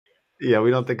Yeah,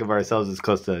 we don't think of ourselves as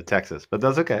close to Texas, but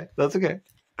that's okay. That's okay.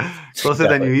 Closer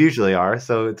than you Exactly. usually are,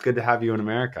 so it's good to have you in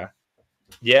America.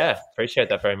 Yeah, appreciate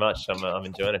that very much. I'm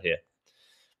enjoying it here.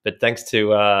 But thanks to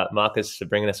Marcus for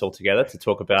bringing us all together to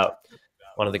talk about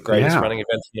one of the greatest Yeah, running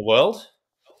events in the world,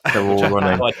 They're which all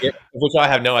running. I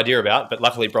have no idea about. But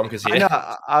luckily, Bromka's I here.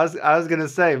 know. I was gonna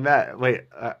say, Matt. Wait,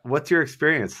 what's your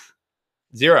experience?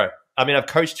 Zero. I mean, I've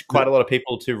coached quite a lot of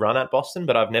people to run at Boston,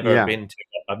 but I've never Yeah, been to.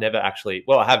 I've never actually.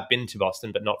 Well, I have been to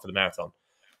Boston, but not for the marathon.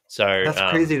 So that's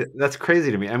crazy. That's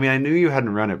crazy to me. I mean, I knew you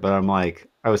hadn't run it, but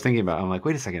I was thinking about. I'm like,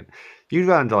 wait a second, you've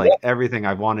gone to like everything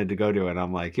I've wanted to go to, and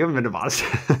I'm like, you haven't been to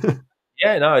Boston.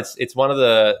 yeah, no, it's one of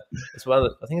the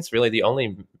I think it's really the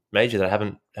only major that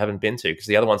I haven't been to, because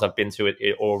the other ones I've been to it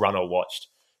or run or watched.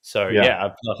 So Yeah,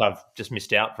 yeah, I've just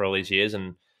missed out for all these years,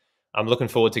 and I'm looking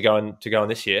forward to going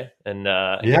this year and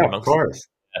yeah, getting of amongst it. course.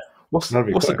 What's That'll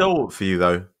be what's the quick. goal for you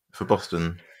though for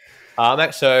Boston?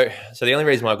 So the only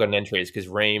reason why I've got an entry is because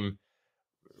Reem's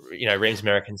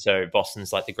American, so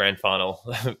Boston's like the grand final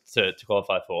to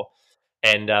qualify for.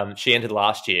 And she entered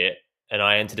last year, and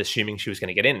I entered assuming she was going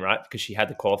to get in, right? Because she had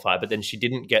the qualifier, but then she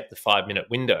didn't get the 5 minute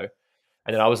window.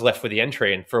 And then I was left with the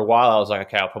entry. And for a while, I was like,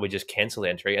 okay, I'll probably just cancel the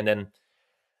entry. And then,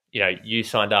 you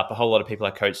signed up, a whole lot of people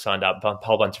I coach signed up, a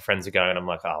whole bunch of friends are going. And I'm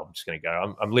like, oh, I'm just going to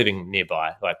go. I'm living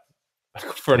nearby, like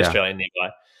for an Yeah, Australian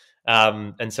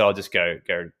nearby. And so I'll just go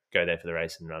there for the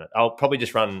race and run it. I'll probably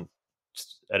just run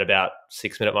at about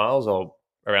 6 minute miles or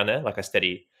around there, like a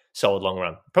steady, solid long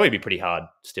run. Probably be pretty hard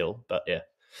still, but yeah.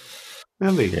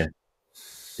 really. Yeah.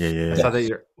 Yeah, I yeah, saw that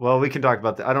you're. Well, we can talk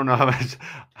about that. I don't know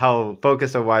how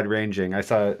focused or wide ranging. I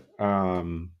saw.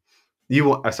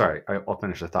 Sorry, I'll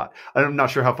finish the thought. I'm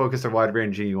not sure how focused or wide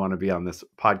ranging you want to be on this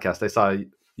podcast. I saw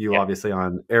you Yeah. obviously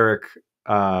on Eric,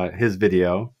 his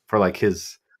video for like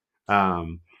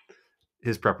um,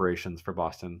 his preparations for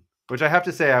Boston, which I have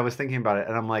to say I was thinking about it,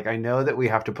 and I'm like, I know that we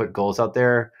have to put goals out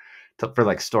there for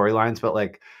like storylines, but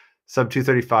like sub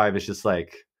 235 is just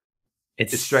like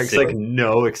It's it strikes like silly.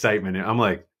 no excitement. I'm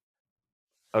like,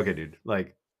 okay, dude,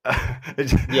 like,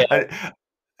 Yeah.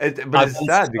 but it's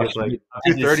sad because like I've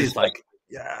had this 230 is discussion. like,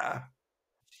 yeah.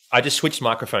 I just switched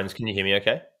microphones. Can you hear me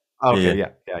okay? Okay,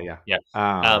 yeah. yeah. Yeah.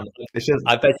 It's just,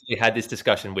 I basically had this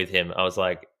discussion with him. I was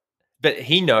like, but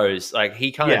he knows, like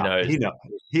he kind of yeah, knows. he know.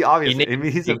 He He obviously, needs I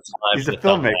mean, big time he's for a the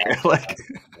thumbnail. filmmaker. Like,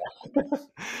 I don't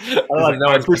it's like like no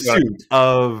my one's going, pursuit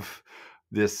of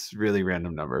this really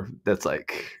random number. That's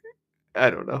like, I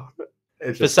don't know.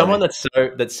 It's for just someone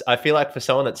funny. that's I feel like for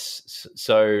someone that's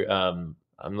so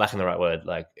I'm lacking the right word,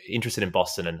 like interested in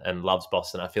Boston and loves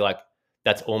Boston. I feel like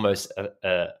that's almost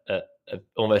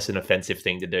almost an offensive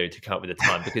thing to do, to come up with a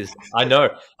time, because I know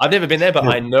I've never been there, but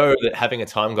Yeah. I know that having a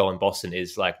time goal in Boston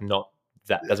is like not,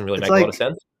 that doesn't really It's make a lot of like,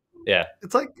 sense. Yeah.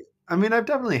 it's like, I mean, I've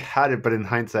definitely had it, but in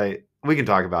hindsight, we can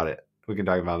talk about it. We can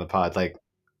talk about it in the pod, like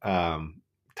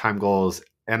time goals.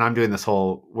 And I'm doing this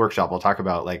whole workshop. I'll talk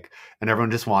about like, and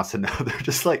everyone just wants to know. They're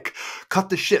just like, cut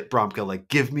the shit, Bromka. Like,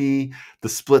 give me the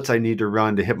splits I need to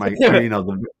run to hit my, or,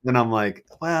 You're and I'm like,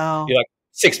 well, like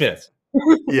 6 minutes.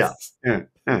 yeah. Yeah.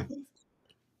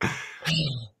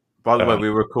 By the way, Uh, we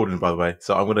were recording, by the way,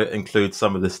 so I'm going to include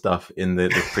some of this stuff in the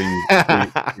pre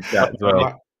chat as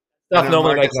well. Stuff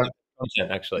normally Marcus, makes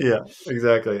content, actually. yeah,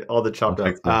 exactly. All the chopped up.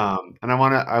 Thanks, man.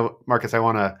 And Marcus, I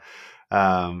want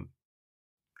to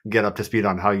get up to speed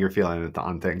on how you're feeling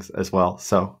on things as well.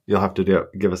 So you'll have to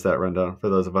give us that rundown for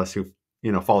those of us who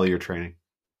follow your training.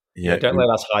 Yeah, don't let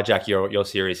us hijack your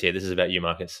series here. This is about you,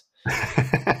 Marcus.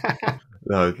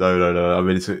 No. I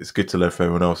mean, it's good to learn from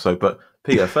everyone else. So, but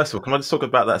Peter, first of all, can I just talk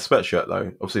about that sweatshirt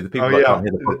though? Obviously, the people that can't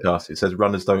hear the podcast, it says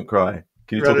 "Runners don't cry."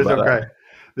 Can you talk Runners about don't that? cry.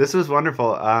 This was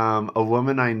wonderful. A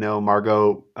woman I know,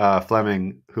 Margot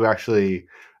Fleming, who actually,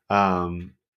 her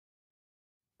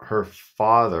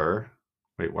father.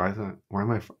 Wait, why am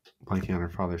I blanking on her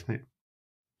father's name?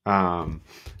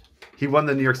 He won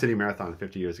the New York City Marathon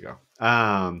 50 years ago.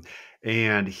 And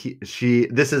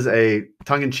this is a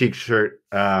tongue-in-cheek shirt,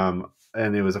 and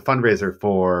it was a fundraiser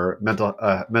for mental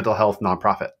health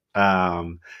nonprofit.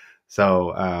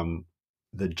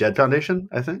 The Jed Foundation,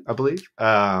 I believe,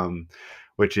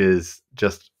 which is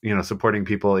just supporting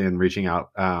people in reaching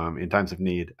out in times of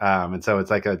need. And so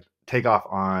it's like a takeoff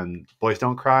on Boys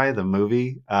Don't Cry, the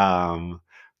movie from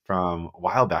a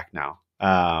while back now.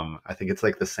 I think it's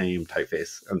like the same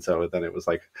typeface, and so then it was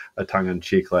like a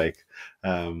tongue-in-cheek, like,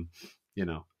 no,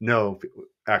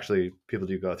 actually, people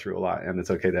do go through a lot, and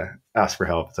it's okay to ask for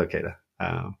help. It's okay to,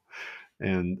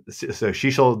 and so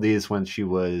she sold these when she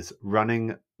was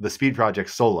running the Speed Project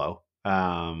solo,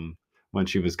 when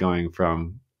she was going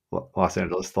from Los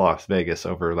Angeles to Las Vegas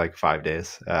over like 5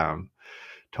 days,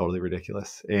 totally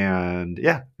ridiculous. And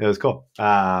yeah, it was cool.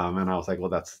 And I was like, well,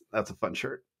 that's a fun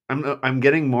shirt. I'm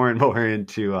getting more and more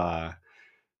into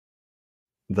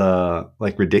the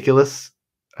like ridiculous,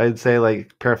 I'd say,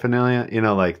 like paraphernalia,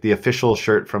 like the official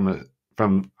shirt from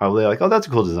I'll be like, oh, that's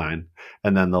a cool design.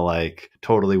 And then the like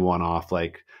totally one off,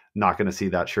 like not going to see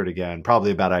that shirt again.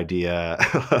 Probably a bad idea.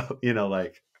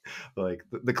 Like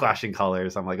the clashing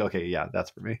colors. I'm like, okay, yeah,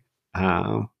 that's for me.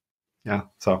 Yeah.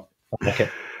 So. Okay.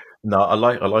 No, I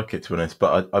like it, to be honest,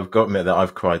 but I've got to admit that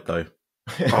I've cried though.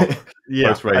 Oh,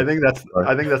 yeah. I think that's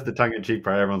the tongue in cheek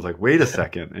part. Everyone's like, wait a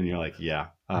second. And you're like, yeah.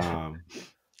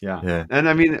 Yeah. And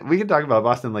I mean, we can talk about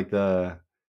Boston. Like I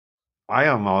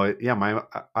am always, my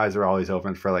eyes are always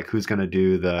open for like who's going to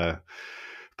do the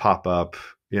pop up,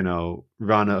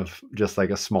 run of just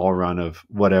like a small run of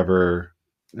whatever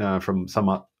from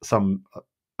some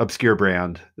obscure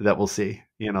brand that we'll see,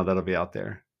 that'll be out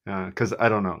there. Because I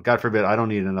don't know, God forbid, I don't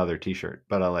need another T-shirt,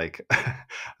 but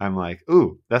I'm like,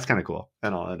 ooh, that's kind of cool,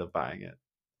 and I'll end up buying it.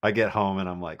 I get home and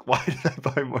I'm like, why did I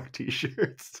buy more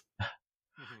T-shirts?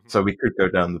 So we could go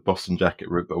down the Boston jacket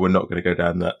route, but we're not going to go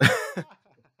down that.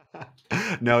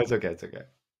 No, it's okay. It's okay.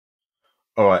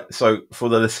 All right. So for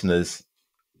the listeners,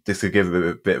 just to give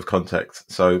a bit of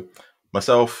context. So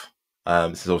myself,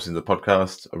 this is obviously the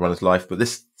podcast, A Runner's Life, but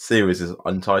this series is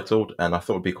untitled, and I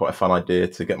thought it'd be quite a fun idea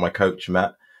to get my coach,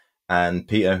 Matt, and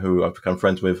Peter, who I've become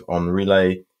friends with on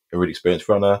relay, a really experienced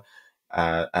runner,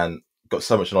 and got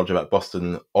so much knowledge about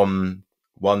Boston on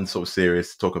one sort of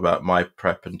series to talk about my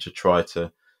prep and to try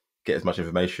to get as much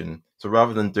information. So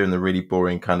rather than doing the really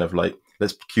boring kind of like,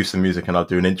 let's cue some music and I'll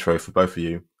do an intro for both of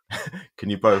you, can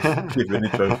you both give an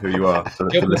intro of who you are? So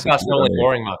your podcast's normally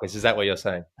boring, Marcus. Is that what you're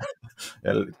saying?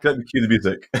 Yeah, let me cue the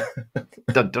music.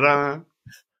 Dun, dun, dun.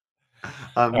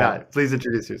 Matt, please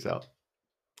introduce yourself.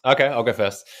 Okay, I'll go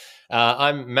first.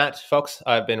 I'm Matt Fox.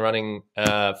 I've been running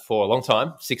for a long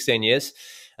time, 16 years,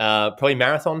 probably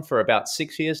marathon for about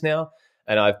 6 years now.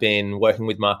 And I've been working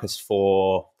with Marcus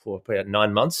for about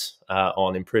 9 months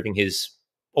on improving his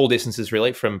all distances,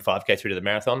 really, from 5K through to the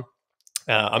marathon.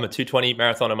 I'm a 220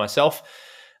 marathoner myself,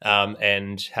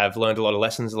 and have learned a lot of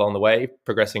lessons along the way,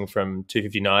 progressing from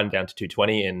 259 down to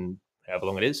 220 in however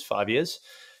long it is, 5 years.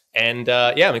 And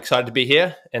I'm excited to be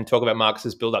here and talk about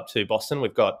Marcus's build up to Boston.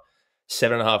 We've got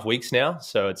 7.5 weeks now,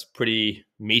 so it's pretty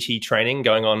meaty training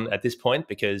going on at this point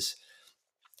because,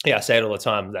 I say it all the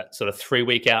time, that sort of 3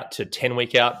 week out to 10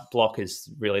 week out block is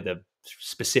really the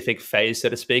specific phase, so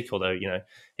to speak, although,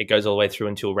 it goes all the way through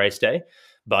until race day.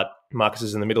 But Marcus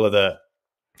is in the middle of the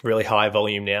really high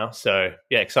volume now. So,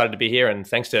 excited to be here. And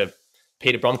thanks to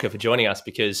Peter Bromka for joining us,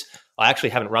 because I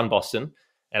actually haven't run Boston,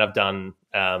 and I've done,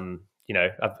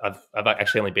 I've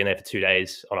actually only been there for 2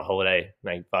 days on a holiday,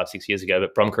 like 5-6 years ago.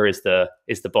 But Bromka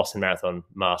is the Boston Marathon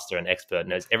master and expert,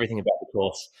 knows everything about the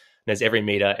course, knows every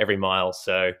meter, every mile.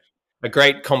 So a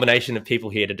great combination of people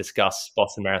here to discuss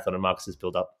Boston Marathon and Marcus's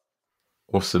build up.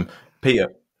 Awesome. Peter,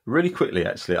 really quickly,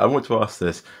 actually, I want to ask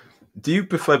this. Do you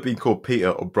prefer being called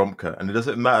Peter or Bromka? And it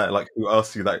doesn't matter like who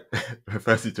asks you that,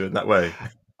 refers you to in that way.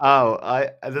 Oh,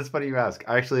 that's funny you ask.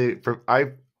 Actually, I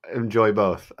enjoy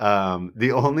both.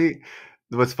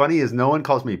 What's funny is no one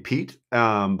calls me Pete,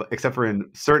 except for in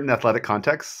certain athletic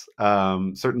contexts.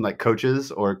 Certain like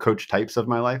coaches or coach types of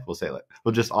my life will say like,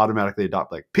 we'll just automatically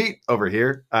adopt like Pete over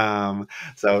here.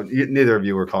 So neither of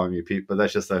you were calling me Pete, but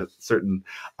that's just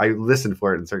I listen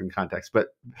for it in certain contexts. But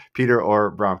Peter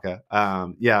or Bromka.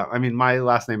 I mean, my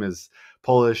last name is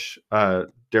Polish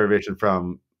derivation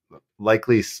from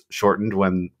likely shortened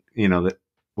when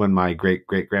my great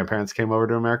grandparents came over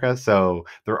to America. So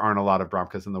there aren't a lot of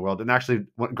Bromkas in the world. And actually,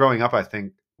 growing up, I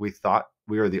think we thought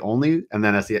we were the only. And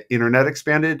then as the internet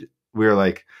expanded, we were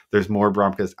like, there's more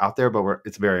Bromkas out there, but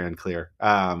it's very unclear.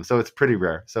 So it's pretty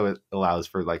rare. So it allows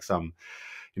for like some,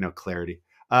 clarity.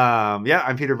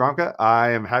 I'm Peter Bromka.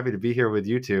 I am happy to be here with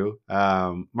you two.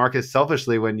 Marcus,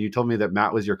 selfishly, when you told me that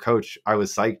Matt was your coach, I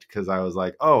was psyched because I was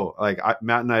like,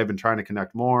 Matt and I have been trying to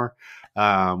connect more.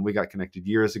 We got connected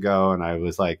years ago, and I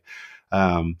was like,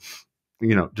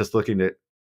 just looking to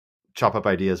chop up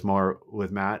ideas more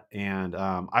with Matt. And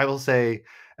I will say,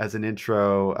 as an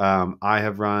intro, I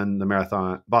have run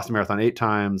the Boston Marathon 8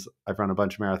 times. I've run a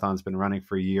bunch of marathons, been running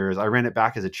for years. I ran it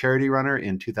back as a charity runner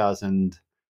in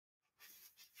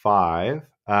 2005.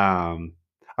 I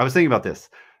was thinking about this,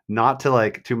 not to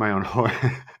like to my own horn,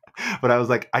 but I was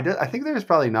like, I think there's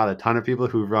probably not a ton of people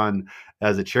who run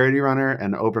as a charity runner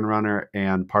and open runner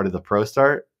and part of the Pro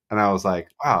Start. And I was like,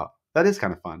 wow, that is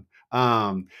kind of fun.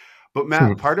 But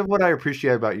Matt, part of what I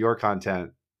appreciate about your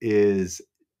content is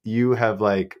you have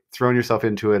like thrown yourself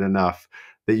into it enough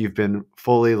that you've been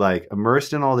fully like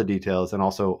immersed in all the details and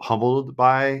also humbled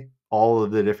by all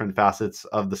of the different facets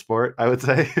of the sport, I would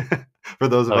say, for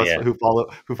those of Oh us yeah.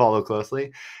 who follow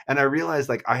closely. And I realized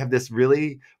like I have this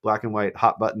really black and white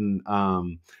hot button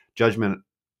judgment.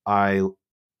 I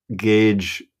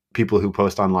gauge people who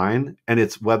post online, and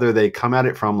it's whether they come at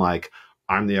it from like,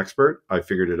 I'm the expert, I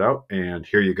figured it out, and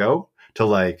here you go, to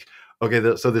like,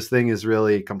 okay, so this thing is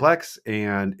really complex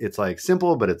and it's like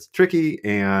simple, but it's tricky.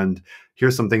 And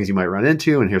here's some things you might run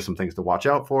into, and here's some things to watch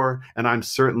out for. And I'm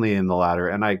certainly in the latter.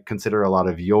 And I consider a lot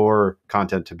of your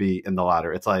content to be in the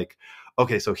latter. It's like,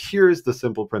 okay, so here's the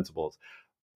simple principles,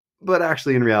 but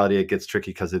actually in reality it gets tricky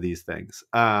because of these things.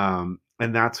 And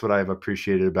that's what I've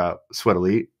appreciated about Sweat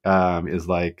Elite, is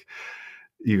like,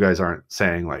 you guys aren't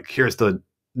saying like, here's the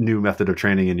new method of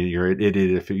training and you're an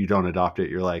idiot if you don't adopt it.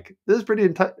 You're like, this is pretty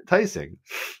enticing,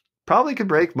 probably could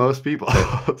break most people.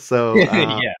 So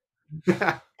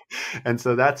Yeah. and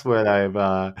so that's what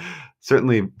I've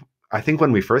certainly, I think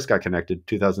when we first got connected,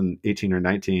 2018 or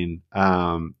 19,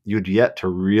 you'd yet to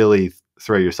really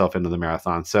throw yourself into the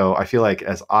marathon. So I feel like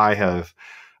as I have,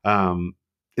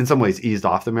 in some ways, eased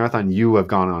off the marathon, you have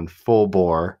gone on full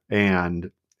bore and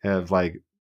have like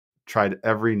tried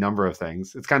every number of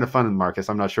things. It's kind of fun, Marcus.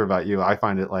 I'm not sure about you. I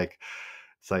find it like,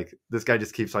 it's like this guy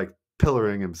just keeps like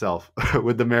pillaring himself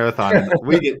with the marathon, and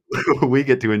we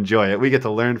get to enjoy it. We get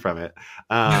to learn from it.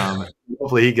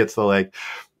 Hopefully he gets to like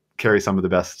carry some of the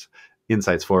best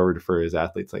insights forward for his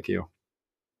athletes like you.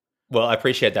 Well, I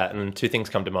appreciate that. And two things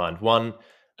come to mind. One,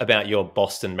 about your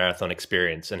Boston Marathon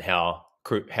experience and how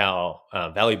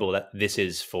valuable that this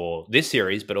is for this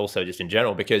series, but also just in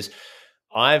general, because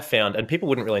I've found, and people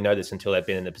wouldn't really know this until they've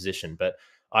been in the position, but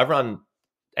I've run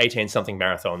 18 something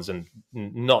marathons, and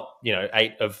not,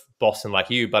 8 of Boston like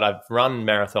you, but I've run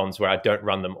marathons where I don't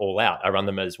run them all out. I run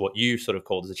them as what you sort of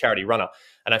called as a charity runner.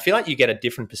 And I feel like you get a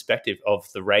different perspective of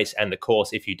the race and the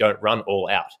course if you don't run all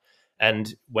out.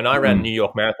 And when I ran New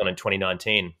York Marathon in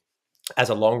 2019 as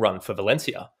a long run for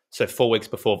Valencia, so 4 weeks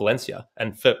before Valencia,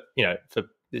 and for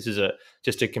this is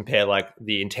just to compare like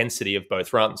the intensity of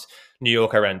both runs. New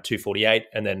York I ran 2:48,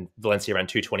 and then Valencia ran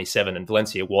 2:27, and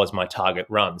Valencia was my target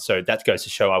run. So that goes to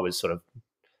show I was sort of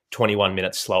 21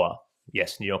 minutes slower.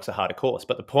 Yes, New York's a harder course,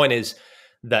 but the point is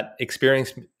that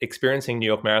experiencing New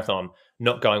York Marathon,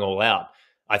 not going all out,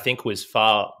 I think was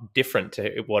far different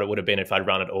to what it would have been if I'd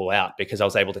run it all out, because I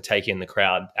was able to take in the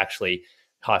crowd, actually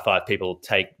high five people,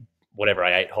 take whatever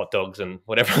I ate, hot dogs and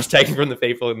whatever I was taking from the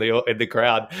people in the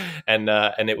crowd, and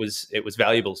it was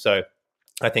valuable. So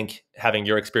I think having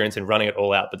your experience in running it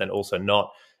all out, but then also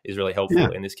not, is really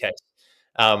helpful in this case.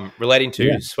 Relating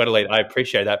to Sweat Elite, I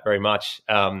appreciate that very much.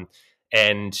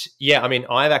 And yeah, I mean,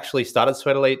 I've actually started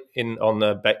Sweat Elite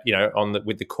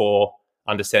with the core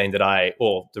understanding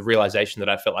the realization that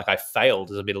I felt like I failed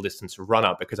as a middle distance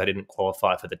runner because I didn't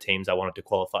qualify for the teams I wanted to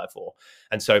qualify for.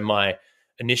 And so my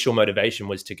initial motivation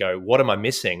was to go, what am I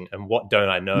missing and what don't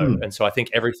I know? And so I think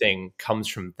everything comes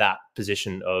from that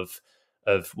position of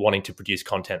wanting to produce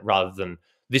content rather than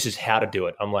this is how to do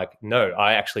it. I'm like, no,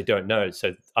 I actually don't know.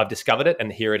 So I've discovered it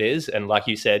and here it is. And like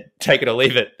you said, take it or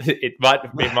leave it. It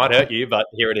might hurt you, but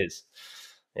here it is.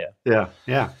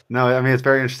 Yeah. No, I mean, it's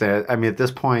very interesting. I mean, at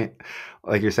this point,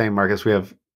 like you're saying, Marcus, we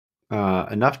have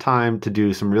enough time to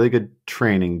do some really good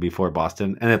training before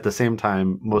Boston. And at the same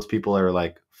time, most people are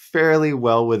like fairly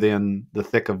well within the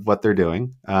thick of what they're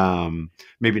doing.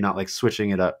 Maybe not like switching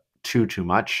it up too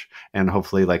much, and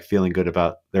hopefully like feeling good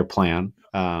about their plan.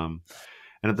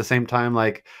 And at the same time,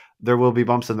 like there will be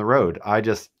bumps in the road. I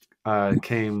just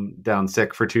came down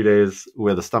sick for 2 days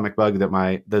with a stomach bug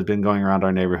that's been going around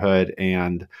our neighborhood,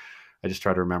 and I just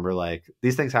try to remember like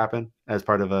these things happen as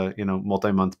part of a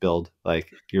multi-month build.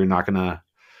 Like you're not gonna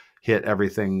hit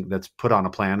everything that's put on a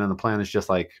plan, and the plan is just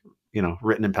like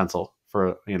written in pencil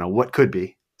for what could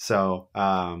be. So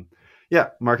yeah,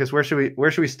 Marcus, where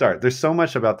should we start? There's so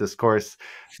much about this course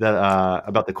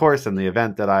about the course and the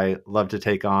event that I love to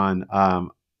take on.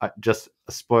 Just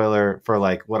a spoiler for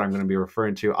like what I'm going to be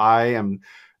referring to.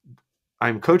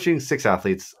 I'm coaching 6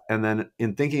 athletes, and then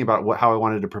in thinking about how I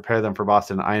wanted to prepare them for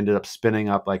Boston, I ended up spinning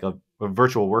up like a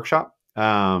virtual workshop.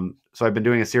 So I've been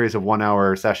doing a series of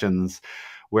 1-hour sessions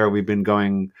where we've been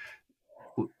going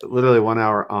literally 1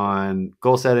 hour on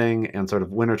goal setting and sort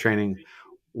of winter training,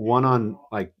 one on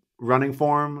like running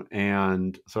form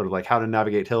and sort of like how to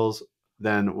navigate hills.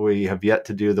 Then we have yet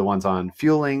to do the ones on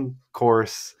fueling,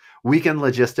 course, weekend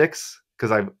logistics,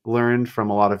 because I've learned from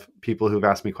a lot of people who've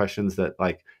asked me questions that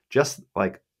like just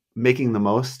like making the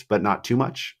most but not too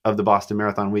much of the Boston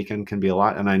Marathon weekend can be a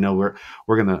lot. And I know we're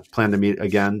going to plan to meet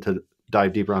again to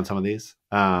dive deeper on some of these.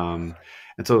 And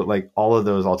so like all of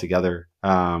those all together,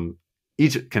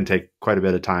 each can take quite a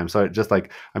bit of time. So just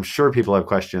like, I'm sure people have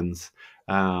questions.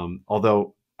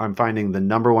 Although I'm finding the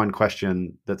number one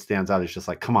question that stands out is just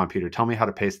like, come on, Peter, tell me how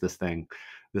to pace this thing,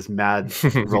 this mad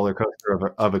roller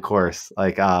coaster of a course.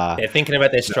 Like, they're thinking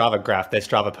about their Strava graph, their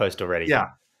Strava post already. Yeah.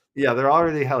 They're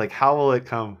already like, how will it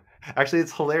come? Actually,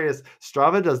 it's hilarious.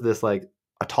 Strava does this like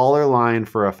a taller line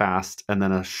for a fast and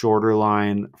then a shorter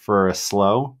line for a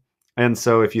slow. And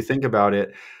so if you think about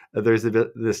it, there's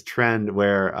this trend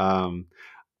where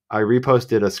I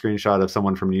reposted a screenshot of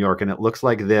someone from New York and it looks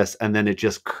like this, and then it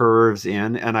just curves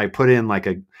in. And I put in like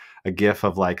a GIF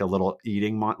of like a little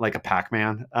eating, like a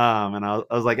Pac-Man. And I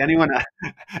was like, anyone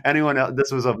else?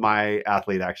 This was of my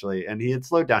athlete actually. And he had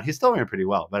slowed down. He's still wearing pretty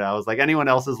well, but I was like, anyone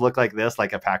else's look like this,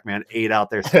 like a Pac-Man ate out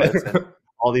their splits. And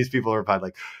all these people are probably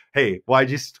like, hey, why'd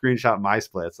you screenshot my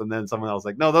splits? And then someone else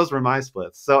like, no, those were my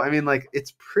splits. So, I mean, like,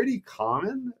 it's pretty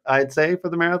common, I'd say, for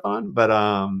the marathon. But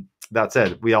that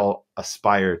said, we all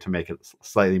aspire to make it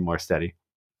slightly more steady.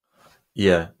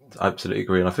 Yeah, I absolutely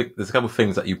agree. And I think there's a couple of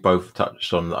things that you both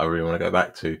touched on that I really want to go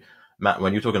back to. Matt,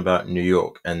 when you're talking about New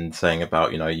York and saying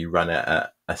about, you ran it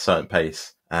at a certain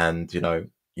pace, and,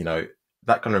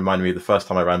 that kind of reminded me of the first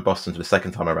time I ran Boston to the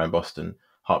second time I ran Boston,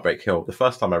 Heartbreak Hill. The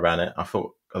first time I ran it, I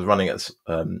thought I was running at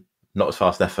not as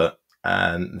fast effort,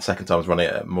 and the second time I was running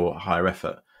it at more higher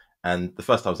effort. And the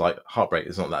first time I was like, Heartbreak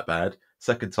is not that bad.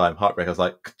 Second time, Heartbreak, I was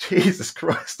like, Jesus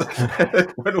Christ,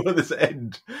 when will this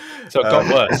end? So it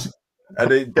got worse.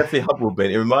 And it definitely humbled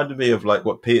me. It reminded me of like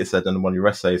what Peter said in one of your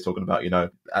essays, talking about,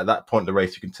 at that point in the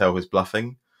race, you can tell who's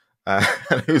bluffing and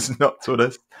who's not to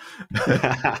us.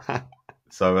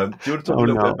 So do you want to talk a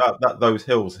little bit about those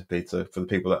hills, Peter, for the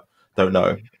people that don't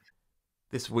know?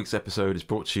 This week's episode is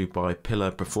brought to you by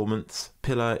Pillar Performance.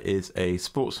 Pillar is a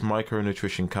sports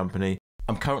micronutrition company.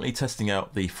 I'm currently testing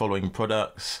out the following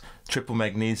products. Triple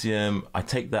magnesium, I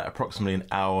take that approximately an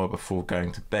hour before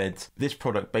going to bed. This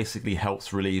product basically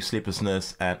helps relieve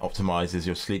sleeplessness and optimizes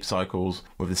your sleep cycles.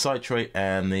 With the citrate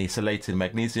and the chelated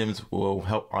magnesiums will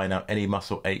help iron out any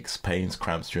muscle aches, pains,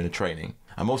 cramps during the training.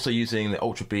 I'm also using the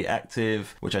Ultra B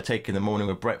Active, which I take in the morning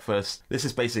with breakfast. This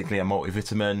is basically a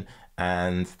multivitamin,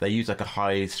 and they use like a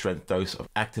high strength dose of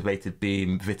activated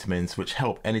B vitamins, which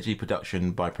help energy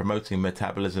production by promoting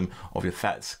metabolism of your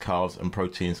fats, carbs and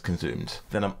proteins consumed.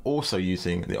 Then I'm also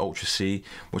using the Ultra C,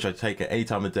 which I take at any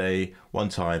time of day, one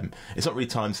time. It's not really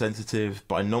time sensitive,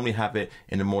 but I normally have it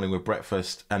in the morning with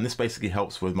breakfast, and this basically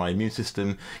helps with my immune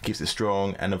system, keeps it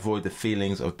strong, and avoid the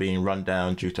feelings of being run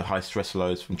down due to high stress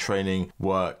loads from training,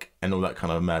 work and all that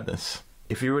kind of madness.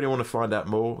 If you really want to find out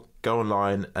more, go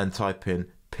online and type in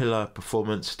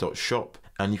pillarperformance.shop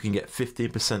and you can get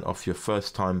 15% off your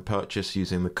first time purchase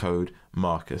using the code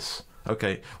Marcus.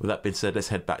 Okay, with that being said, let's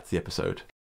head back to the episode.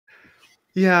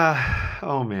 Yeah.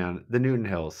 Oh man, the Newton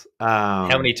Hills. How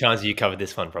many times have you covered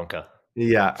this one, Bromka?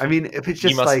 Yeah, I mean, if it's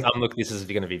just like, look, this is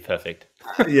going to be perfect.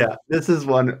 Yeah, this is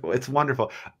one. It's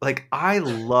wonderful. Like, I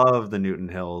love the Newton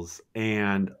Hills,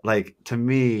 and like, to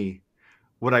me,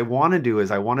 what I want to do is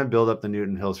I want to build up the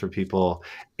Newton Hills for people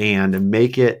and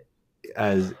make it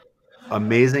as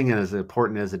amazing and as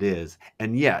important as it is.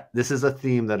 And yet, this is a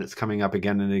theme that it's coming up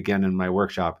again and again in my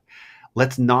workshop.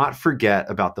 Let's not forget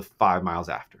about the 5 miles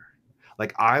after.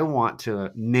 Like, I want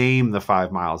to name the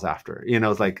 5 miles after.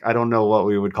 It's like, I don't know what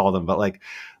we would call them, but like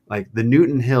the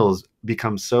Newton Hills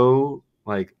become so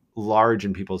like large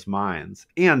in people's minds,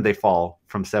 and they fall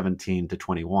from 17 to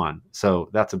 21. So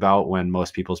that's about when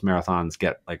most people's marathons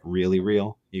get like really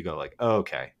real. You go like, oh,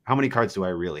 okay, how many cards do I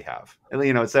really have? And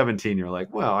at 17, you're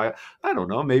like, well, I don't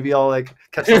know, maybe I'll like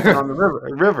catch something on the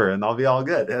river and I'll be all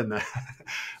good. And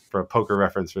for a poker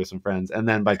reference for some friends. And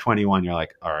then by 21, you're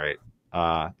like, all right,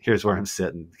 here's where I'm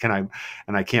sitting.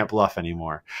 I can't bluff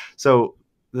anymore. So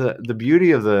the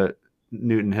beauty of the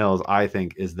Newton Hills, I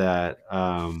think, is that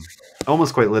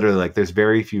almost quite literally, like, there's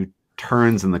very few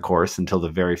turns in the course until the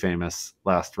very famous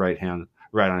last right on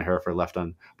Hereford, left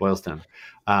on Boylston.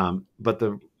 But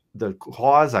the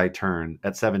quasi turn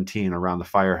at 17 around the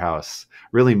firehouse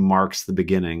really marks the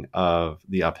beginning of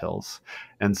the uphills.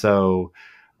 And so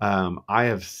I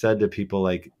have said to people,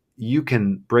 like, you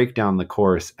can break down the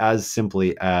course as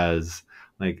simply as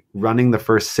like running the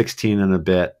first 16 and a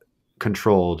bit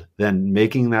controlled, then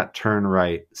making that turn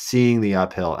right, seeing the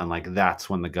uphill, and like that's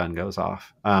when the gun goes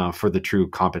off for the true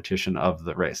competition of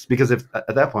the race. Because if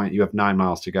at that point you have 9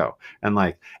 miles to go, and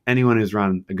like anyone who's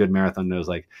run a good marathon knows,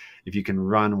 like if you can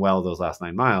run well those last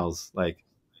 9 miles, like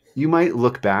you might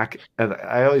look back, and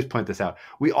I always point this out.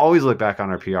 We always look back on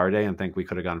our PR day and think we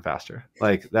could have gone faster.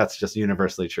 Like that's just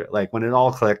universally true. Like when it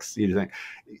all clicks, you think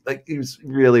like it was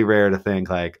really rare to think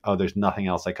like, oh, there's nothing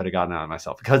else I could have gotten out of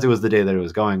myself because it was the day that it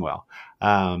was going well.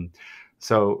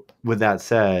 So with that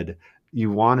said,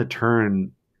 you want to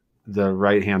turn the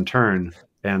right hand turn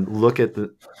and look at the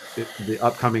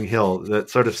upcoming hill that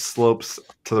sort of slopes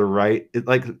to the right.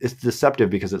 It's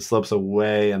deceptive because it slopes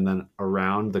away and then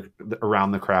around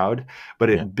the crowd,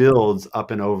 but it builds up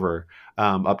and over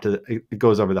up to it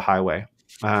goes over the highway.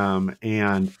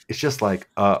 And it's just like,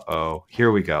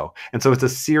 here we go. And so it's a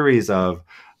series of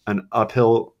an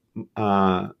uphill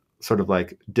sort of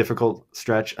like difficult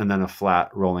stretch and then a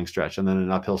flat rolling stretch and then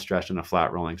an uphill stretch and a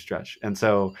flat rolling stretch. And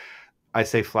so I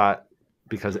say flat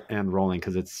and rolling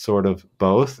because it's sort of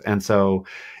both. And so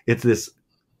it's this,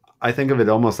 I think of it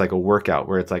almost like a workout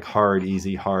where it's like hard,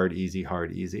 easy, hard, easy,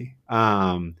 hard, easy.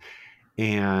 And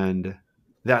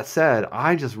that said,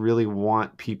 I just really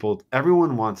want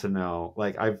everyone wants to know,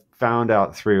 like I've found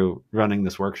out through running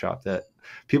this workshop that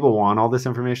people want all this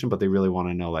information, but they really want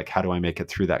to know, like, how do I make it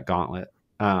through that gauntlet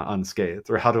unscathed?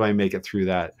 Or how do I make it through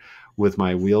that with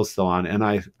my wheels still on? And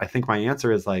I think my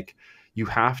answer is like, you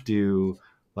have to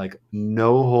like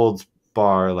no holds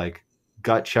bar, like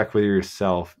gut check with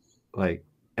yourself. Like,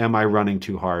 am I running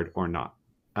too hard or not?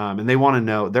 And they want to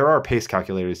know, there are pace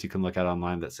calculators you can look at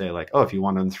online that say like, oh, if you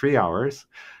want in 3 hours,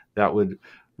 that would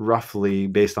roughly,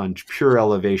 based on pure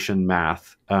elevation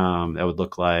math, that would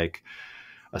look like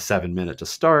a 7 minute to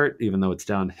start, even though it's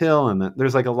downhill. And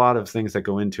there's like a lot of things that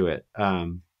go into it.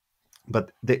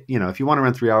 But if you want to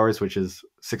run 3 hours, which is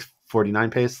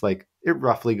 6:49 pace, like it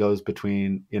roughly goes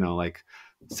between, like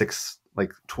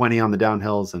 6:20 on the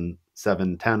downhills and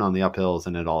 7:10 on the uphills,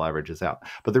 and it all averages out.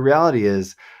 But the reality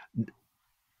is,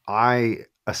 I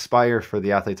aspire for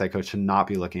the athletes I coach to not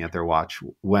be looking at their watch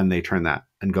when they turn that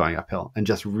and going uphill, and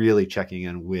just really checking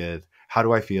in with, how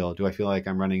do I feel? Do I feel like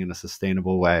I'm running in a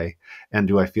sustainable way? And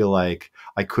do I feel like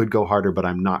I could go harder, but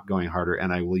I'm not going harder,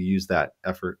 and I will use that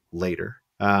effort later?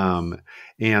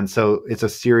 And so it's a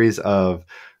series of,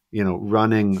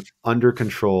 running under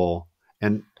control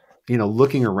and,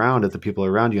 looking around at the people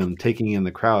around you and taking in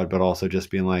the crowd, but also just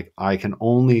being like, I can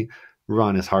only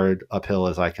run as hard uphill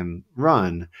as I can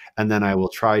run. And then I will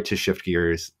try to shift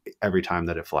gears every time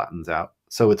that it flattens out.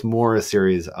 So it's more a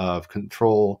series of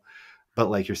control, but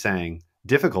like you're saying,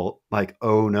 difficult, like,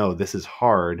 oh no, this is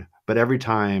hard. But every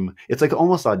time it's like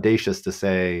almost audacious to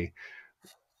say,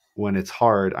 when it's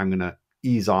hard, I'm going to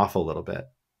ease off a little bit,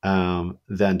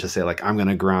 than to say like, I'm going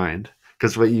to grind.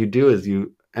 Because what you do is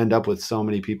you end up with so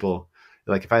many people.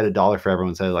 Like if I had $1 for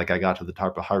everyone, say like I got to the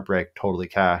top of heartbreak, totally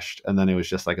cashed, and then it was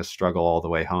just like a struggle all the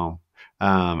way home.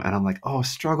 And I'm like, oh,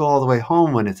 struggle all the way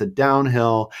home when it's a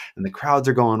downhill and the crowds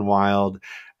are going wild,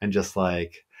 and just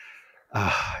like,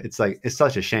 it's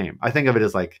such a shame. I think of it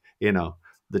as like,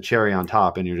 the cherry on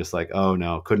top, and you're just like, oh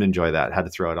no, couldn't enjoy that, had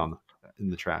to throw it in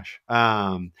the trash.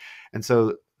 And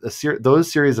so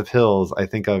those series of hills I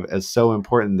think of as so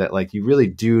important that like you really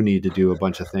do need to do a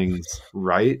bunch of things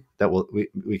right that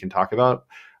we can talk about,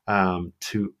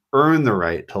 to earn the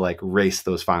right to like race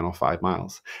those final 5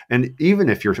 miles. And even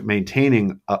if you're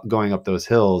maintaining going up those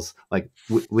hills like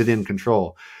within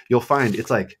control, you'll find it's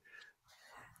like,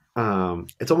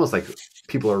 it's almost like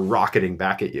people are rocketing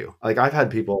back at you. Like I've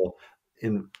had people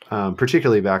in,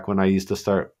 particularly back when I used to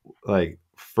start like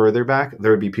further back,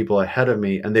 there would be people ahead of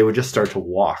me and they would just start to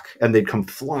walk and they'd come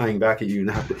flying back at you and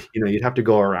have to, you'd have to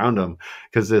go around them,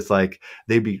 because it's like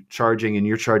they'd be charging and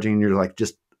you're like,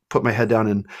 just put my head down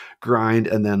and grind.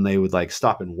 And then they would like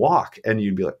stop and walk, and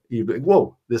you'd be like,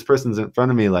 whoa, this person's in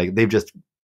front of me. Like they've just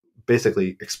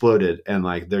basically exploded and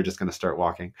like, they're just going to start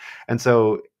walking. And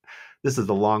so this is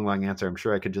the long answer. I'm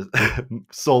sure I could just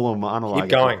solo monologue. Keep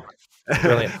going.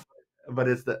 Brilliant. But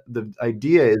it's the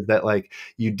idea is that like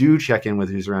you do check in with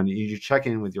who's around you. You check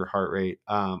in with your heart rate.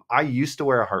 I used to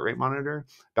wear a heart rate monitor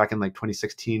back in like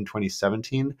 2016,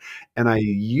 2017, and I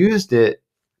used it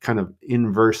kind of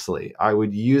inversely. I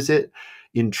would use it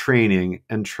in training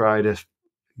and try to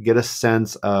get a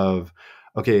sense of,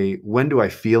 okay, when do I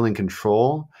feel in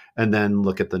control? And then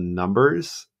look at the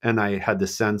numbers. And I had the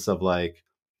sense of like,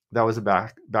 that was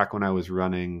back when I was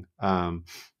running,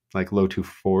 like low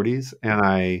 240s. And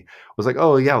I was like,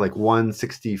 oh yeah, like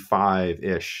 165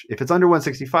 ish. If it's under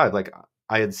 165, like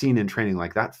I had seen in training,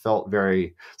 like that felt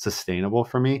very sustainable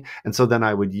for me. And so then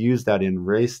I would use that in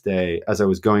race day. As I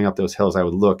was going up those hills, I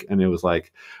would look and it was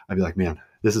like, I'd be like, man,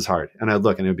 this is hard. And I'd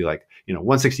look and it would be like,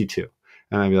 162.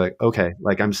 And I'd be like, okay,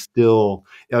 like I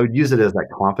would use it as like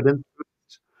confidence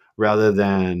boost rather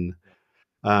than,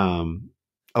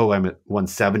 oh, I'm at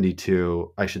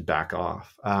 172, I should back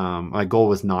off. My goal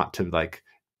was not to like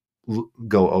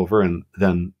go over and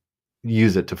then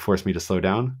use it to force me to slow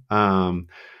down.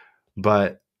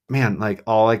 But man, like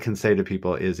all I can say to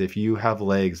people is if you have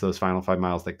legs, those final 5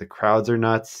 miles, like the crowds are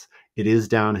nuts. It is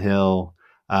downhill.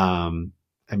 I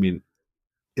mean,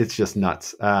 it's just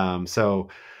nuts. So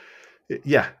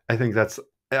yeah, I think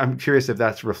I'm curious if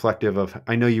that's reflective of,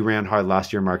 I know you ran hard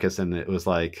last year, Marcus, and it was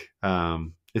like,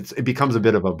 it becomes a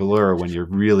bit of a blur when you're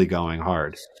really going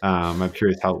hard. I'm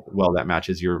curious how well that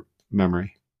matches your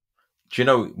memory. Do you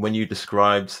know when you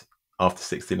described after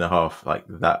 16 and a half, like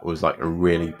that was like a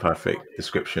really perfect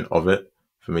description of it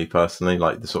for me personally,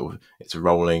 like the sort of, it's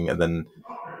rolling and then,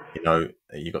 you know,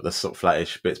 you got the sort of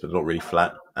flattish bits, but not really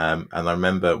flat. And I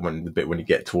remember when the bit when you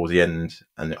get towards the end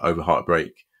and over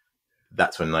heartbreak,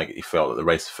 that's when like you felt that the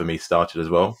race for me started as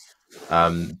well.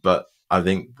 But I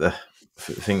think the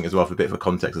thing as well, for a bit of a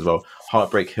context as well,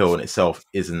 Heartbreak Hill in itself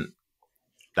isn't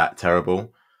that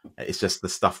terrible. It's just the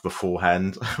stuff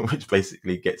beforehand, which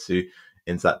basically gets you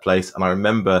into that place. And I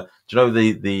remember, do you know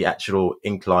the actual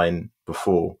incline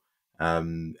before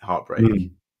Heartbreak? That's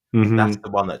Mm-hmm.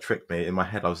 the one that tricked me. In my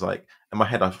head, I was like,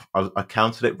 I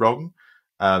counted it wrong.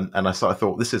 And I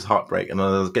thought this is Heartbreak, and then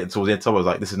I was getting towards the end, so I was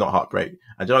like, this is not Heartbreak.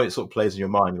 And you know, it sort of plays in your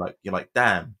mind, you're like,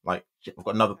 damn, like shit, I've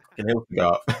got another fucking hill to go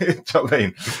up. Do you know what I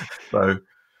mean? So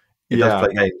it does Yeah,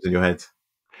 play games in your head.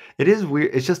 it is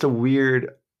weird. It's just a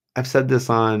weird. I've said this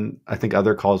on, I think,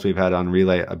 other calls we've had on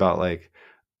Relay about like,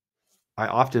 I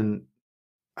often,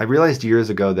 I realized years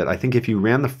ago that I think if you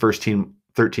ran the first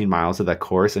 13 miles of that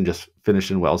course and just finished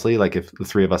in Wellesley, like if the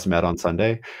three of us met on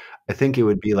Sunday, I think it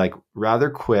would be like rather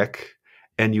quick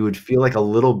and you would feel like a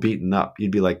little beaten up.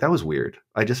 You'd be like, that was weird.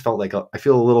 I just felt like I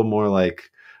feel a little more like,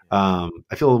 I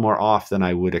feel a little more off than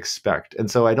I would expect.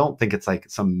 And so I don't think it's like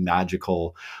some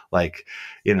magical, like,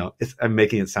 I'm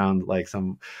making it sound like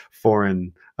some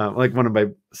foreign, like one of my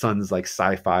son's like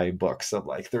sci-fi books of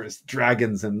like there's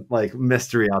dragons and like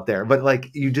mystery out there. But like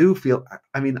you do feel,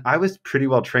 I mean, I was pretty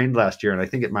well trained last year, and I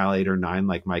think at mile 8 or 9,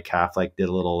 like my calf like did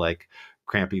a little like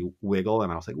crampy wiggle,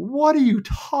 and I was like, what are you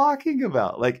talking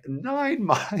about? Like 9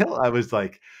 mile, I was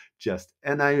like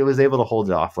and I was able to hold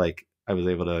it off. Like I was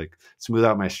able to like smooth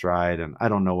out my stride, and I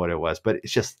don't know what it was, but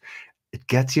it's just, it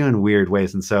gets you in weird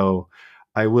ways. And so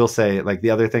I will say, like,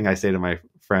 the other thing I say to my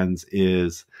friends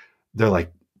is they're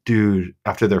like, dude,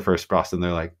 after their first Boston,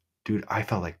 they're like, dude, I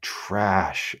felt like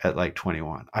trash at like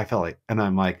 21. I felt like, and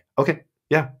I'm like, okay,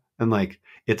 yeah. And like,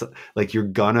 it's like, you're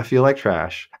gonna feel like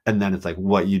trash. And then it's like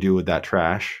what you do with that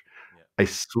trash.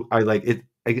 I like it.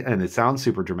 And it sounds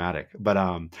super dramatic, but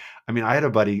I mean, I had a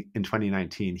buddy in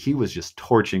 2019. He was just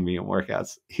torching me in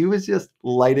workouts. He was just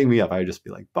lighting me up. I would just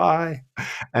be like, bye.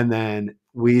 And then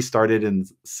we started in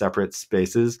separate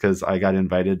spaces because I got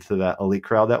invited to that elite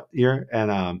crowd that year.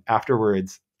 And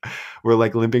afterwards, we're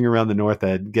like limping around the North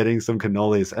End, getting some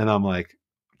cannolis, and I'm like,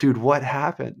 dude, what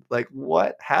happened? Like,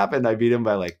 what happened? I beat him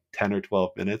by like 10 or 12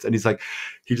 minutes. And he's like,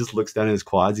 he just looks down at his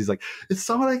quads. He's like, it's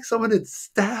someone had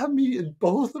stabbed me in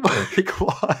both of my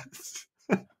quads.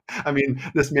 I mean,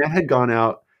 this man had gone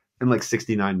out in like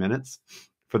 69 minutes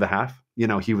for the half.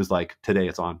 He was like, today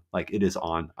it's on. Like, it is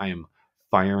on. I am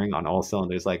firing on all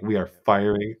cylinders. Like, we are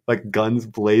firing, like guns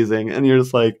blazing. And you're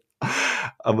just like,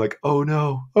 I'm like, oh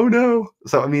no, oh no.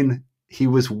 So, I mean, he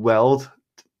was welled.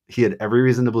 He had every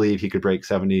reason to believe he could break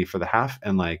 70 for the half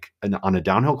and like on a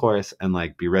downhill course and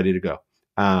like be ready to go.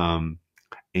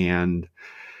 And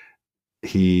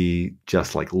he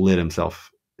just like lit himself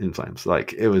in flames.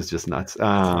 Like it was just nuts.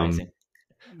 That's amazing.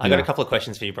 I got a couple of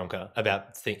questions for you, Bromka,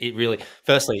 about it. Really,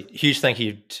 firstly, huge thank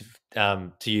you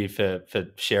to you for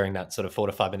sharing that sort of 4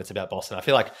 to 5 minutes about Boston. I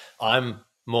feel like I'm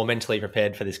more mentally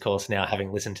prepared for this course now,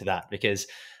 having listened to that, because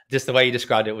just the way you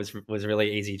described it was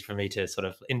really easy for me to sort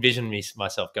of envision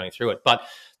myself going through it. But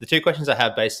the two questions I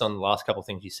have based on the last couple of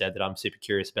things you said that I'm super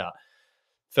curious about.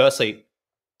 Firstly,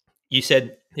 you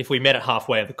said if we met at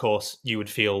halfway of the course, you would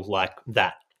feel like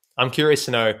that. I'm curious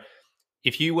to know,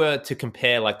 if you were to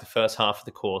compare like the first half of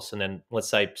the course and then let's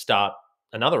say start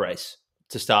another race,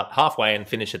 to start halfway and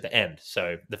finish at the end,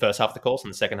 so the first half of the course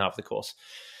and the second half of the course,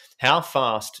 how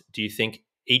fast do you think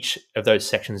each of those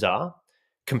sections are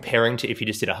comparing to if you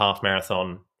just did a half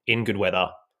marathon in good weather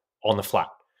on the flat?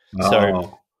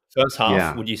 So first half,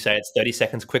 yeah. would you say it's 30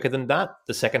 seconds quicker than that?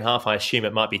 The second half, I assume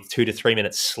it might be 2 to 3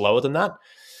 minutes slower than that.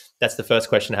 That's the first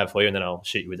question I have for you, and then I'll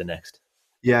shoot you with the next.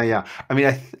 Yeah. I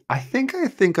mean, I think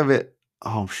of it.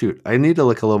 Oh shoot, I need to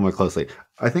look a little more closely.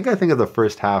 I think of the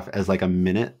first half as like a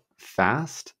minute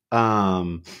fast.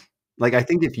 Like, I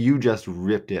think if you just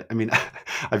ripped it, I mean,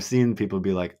 I've seen people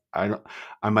be like, I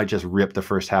might just rip the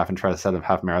first half and try to set a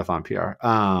half marathon PR.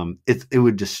 It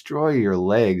would destroy your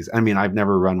legs. I mean, I've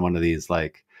never run one of these,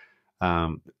 like,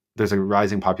 there's a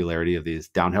rising popularity of these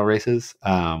downhill races,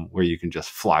 where you can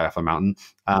just fly off a mountain.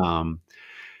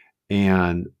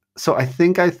 And so I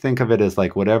think of it as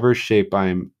like whatever shape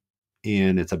I'm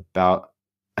in, it's about,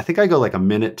 I think I go like a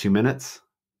minute, 2 minutes,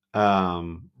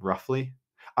 roughly.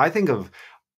 I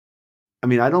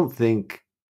mean, I don't think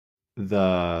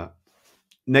the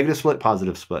negative split,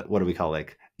 positive split, what do we call,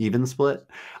 like, even split?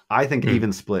 I think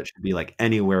even split should be like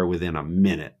anywhere within a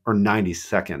minute or 90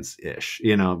 seconds ish,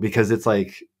 because it's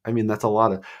like, I mean, that's a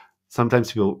lot of,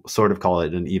 sometimes people sort of call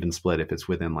it an even split if it's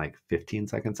within like 15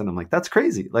 seconds. And I'm like, that's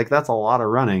crazy. Like, that's a lot of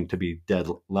running to be dead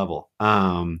level.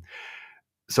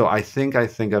 So I think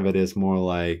of it as more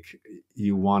like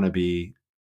you want to be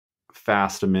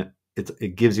fast a minute.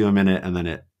 It gives you a minute and then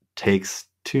it takes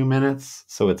 2 minutes.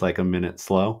 So it's like a minute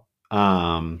slow.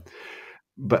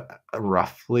 But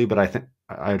roughly, but I think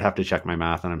I'd have to check my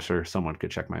math, and I'm sure someone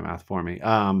could check my math for me.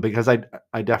 Because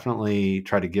I definitely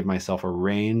try to give myself a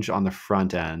range on the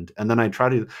front end, and then I try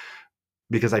to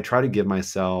give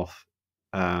myself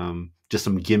just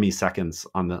some gimme seconds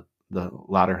on the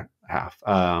latter half.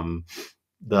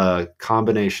 The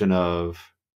combination of,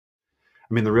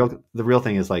 I mean, the real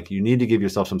thing is, like, you need to give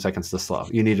yourself some seconds to slow.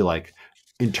 You need to, like,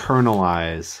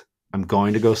 internalize, I'm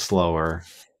going to go slower,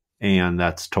 and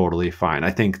that's totally fine.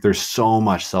 I think there's so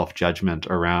much self-judgment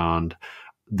around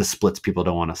the splits people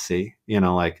don't want to see.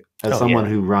 Like, as someone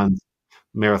who runs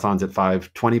marathons at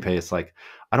 5:20 pace, like,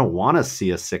 I don't want to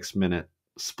see a 6-minute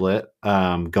split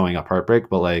going up Heartbreak,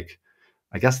 but, like,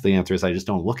 I guess the answer is I just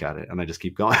don't look at it and I just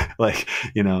keep going. Like,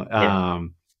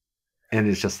 and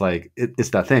it's just like, it's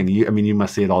that thing. You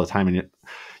must see it all the time, and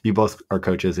you both are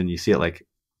coaches, and you see it. Like,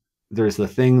 there's the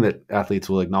thing that athletes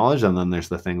will acknowledge, and then there's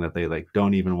the thing that they, like,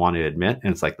 don't even want to admit.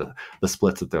 And it's like the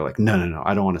splits that they're like, no,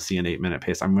 I don't want to see an 8-minute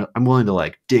pace. I'm willing to,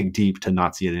 like, dig deep to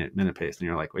not see an 8-minute pace. And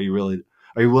you're like, are you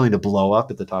willing to blow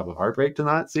up at the top of Heartbreak to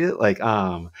not see it? Like,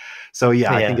 so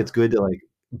yeah, I think it's good to, like,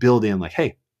 build in, like,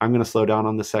 hey, I'm going to slow down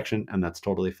on this section, and that's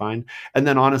totally fine. And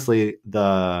then honestly,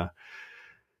 the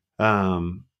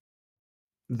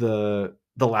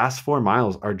last 4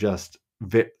 miles are just,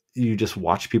 you just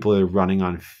watch people are running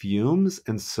on fumes.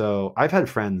 And so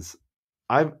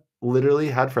I've literally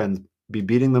had friends be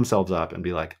beating themselves up and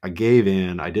be like, I gave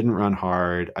in, I didn't run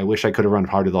hard, I wish I could have run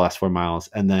harder the last 4 miles.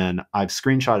 And then I've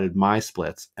screenshotted my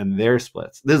splits and their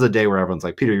splits. This is a day where everyone's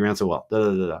like, Peter, you ran so well, da,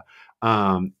 da, da, da.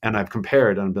 And I've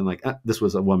compared, and I've been like, this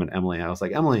was a woman, Emily, and I was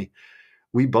like, Emily,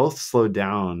 we both slowed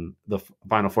down the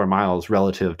final 4 miles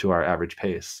relative to our average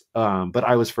pace. But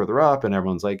I was further up, and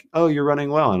everyone's like, oh, you're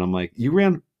running well. And I'm like, you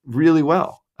ran really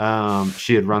well.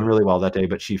 She had run really well that day,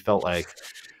 but she felt like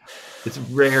it's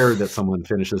rare that someone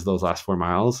finishes those last 4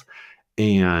 miles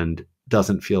and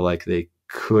doesn't feel like they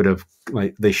could have,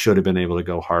 like, they should have been able to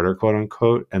go harder, quote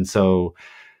unquote. And so,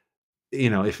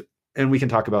 and we can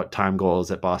talk about time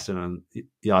goals at Boston and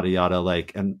yada, yada,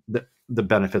 like, and the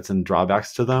benefits and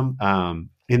drawbacks to them.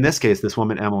 In this case, this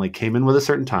woman, Emily, came in with a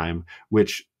certain time,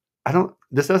 which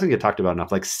this doesn't get talked about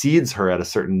enough, like, seeds her at a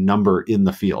certain number in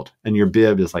the field, and your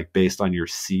bib is, like, based on your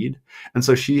seed. And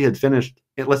so she had finished,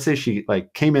 let's say she,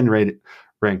 like, came in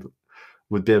ranked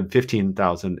with bib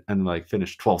 15,000 and, like,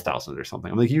 finished 12,000 or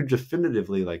something. I'm like, you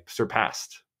definitively, like,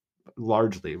 surpassed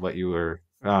largely what you were.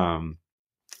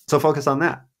 So focus on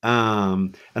that.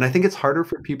 And I think it's harder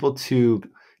for people to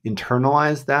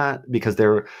internalize that because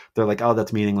they're like, oh,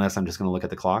 that's meaningless, I'm just going to look at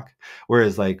the clock.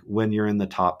 Whereas, like, when you're in the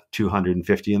top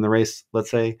 250 in the race, let's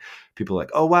say, people are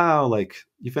like, oh wow, like,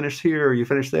 you finished here, you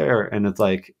finished there. And it's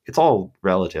like, it's all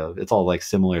relative, it's all, like,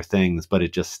 similar things, but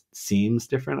it just seems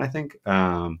different, I think.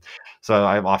 So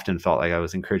I've often felt like I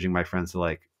was encouraging my friends to,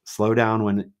 like, slow down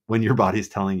when your body's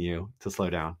telling you to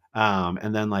slow down,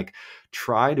 and then, like,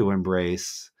 try to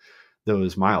embrace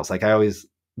those miles. Like,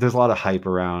 there's a lot of hype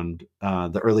around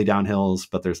the early downhills,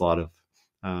 but there's a lot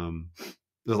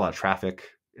of traffic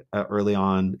early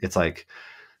on. It's like,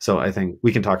 so I think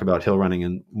we can talk about hill running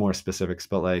in more specifics,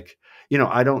 but, like,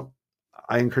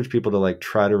 I encourage people to, like,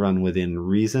 try to run within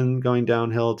reason going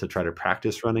downhill, to try to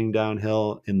practice running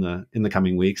downhill in the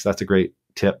coming weeks. That's a great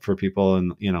tip for people.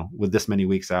 And, with this many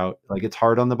weeks out, like, it's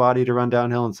hard on the body to run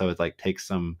downhill. And so it, like, takes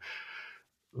some,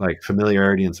 like,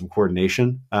 familiarity and some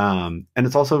coordination. And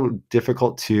it's also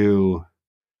difficult to,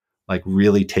 like,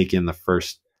 really take in the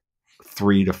first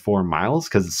 3 to 4 miles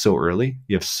because it's so early.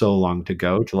 You have so long to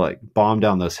go. To, like, bomb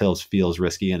down those hills feels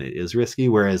risky, and it is risky.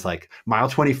 Whereas, like, mile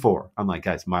 24, I'm like,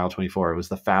 guys, mile 24, it was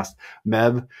the fast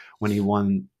Meb when he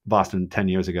won Boston 10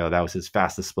 years ago, that was his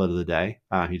fastest split of the day.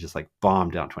 He just like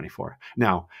bombed down 24.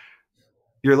 Now,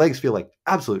 your legs feel like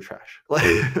absolute trash.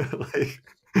 Like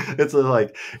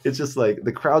it's just like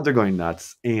the crowds are going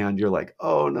nuts, and you're like,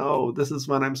 oh no, this is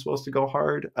when I'm supposed to go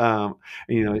hard. And,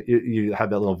 you know, you have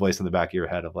that little voice in the back of your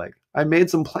head of like, I made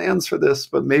some plans for this,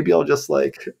 but maybe I'll just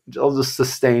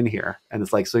sustain here. And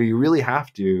it's like, so you really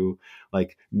have to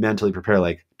like mentally prepare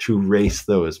like to race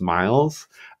those miles,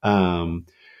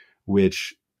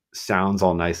 which sounds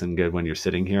all nice and good when you're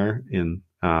sitting here in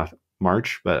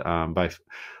March, but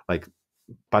like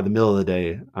by the middle of the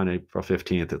day on April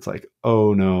 15th, it's like,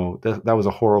 oh no, that was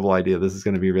a horrible idea. This is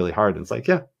going to be really hard. And it's like,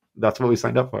 yeah, that's what we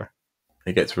signed up for.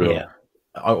 It gets real. Yeah.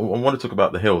 I want to talk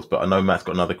about the hills, but I know Matt's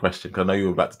got another question because I know you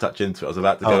were about to touch into it. I was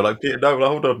about to go like, Peter, no,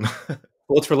 hold on.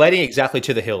 Well, it's relating exactly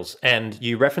to the hills. And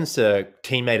you referenced a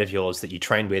teammate of yours that you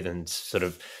trained with and sort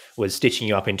of was stitching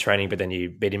you up in training, but then you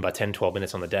beat him by 10, 12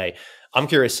 minutes on the day. I'm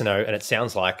curious to know, and it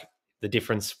sounds like the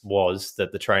difference was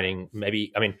that the training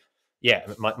maybe, I mean, yeah,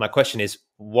 my question is,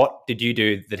 what did you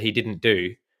do that he didn't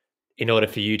do in order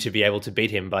for you to be able to beat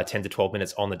him by 10 to 12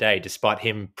 minutes on the day, despite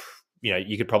him, you know,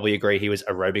 you could probably agree he was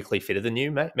aerobically fitter than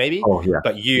you, maybe,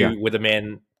 but you were the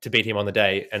man to beat him on the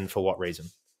day, and for what reason?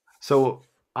 So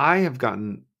I have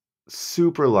gotten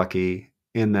super lucky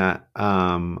in that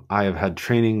I have had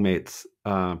training mates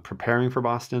preparing for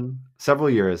Boston. Several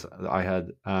years I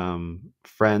had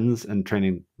friends and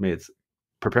training mates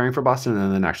preparing for Boston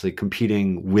and then actually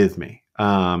competing with me.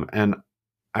 And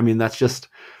I mean, that's just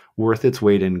worth its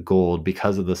weight in gold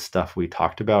because of the stuff we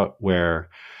talked about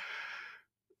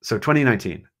so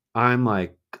 2019, I'm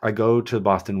like, I go to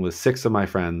Boston with 6 of my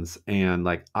friends, and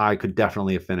like I could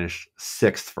definitely have finished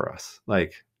 6th for us,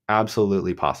 like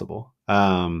absolutely possible.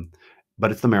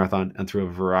 But it's the marathon, and through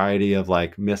a variety of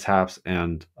like mishaps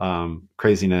and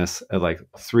craziness, like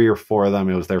 3 or 4 of them,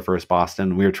 it was their first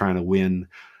Boston. We were trying to win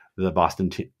the Boston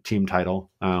team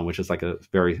title, which is like a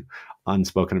very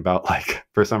unspoken about, like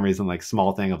for some reason, like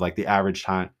small thing of like the average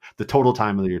time, the total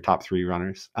time of your top 3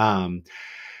 runners.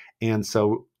 And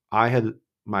so I had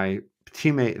my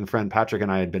teammate and friend Patrick and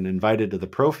I had been invited to the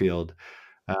pro field.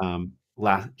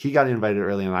 He got invited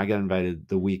early and I got invited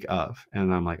the week of.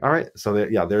 And I'm like, all right, so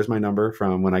there's my number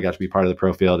from when I got to be part of the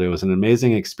pro field. It was an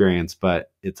amazing experience,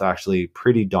 but it's actually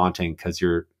pretty daunting because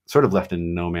you're sort of left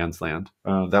in no man's land.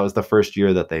 That was the first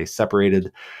year that they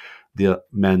separated the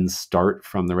men's start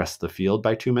from the rest of the field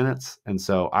by 2 minutes. And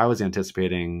so I was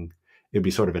anticipating it'd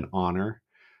be sort of an honor.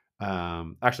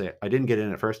 Actually, I didn't get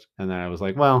in at first, and then I was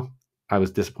like, well, I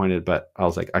was disappointed, but I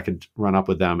was like, I could run up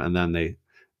with them, and then they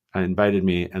invited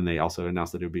me, and they also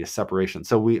announced that it would be a separation.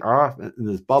 So we are off in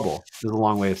this bubble. This is a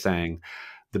long way of saying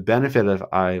the benefit of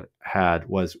I had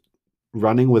was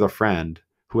running with a friend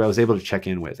who I was able to check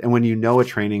in with. And when you know a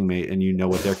training mate and you know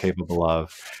what they're capable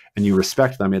of and you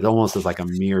respect them, it almost is like a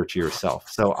mirror to yourself.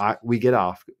 So we get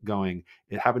off going,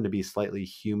 it happened to be slightly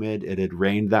humid. It had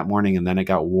rained that morning and then it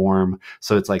got warm.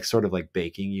 So it's like sort of like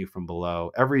baking you from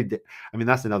below every day. I mean,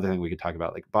 that's another thing we could talk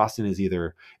about. Like Boston is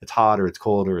either it's hot or it's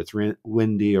cold or it's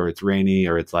windy or it's rainy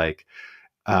or it's like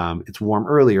it's warm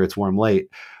early or it's warm late.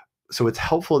 So it's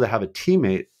helpful to have a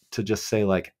teammate to just say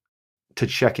like, to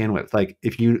check in with, like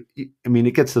if you, I mean,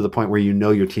 it gets to the point where you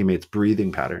know your teammates'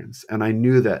 breathing patterns. And I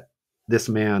knew that this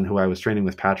man who I was training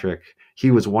with, Patrick, he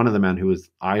was one of the men who was,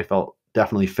 I felt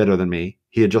definitely fitter than me.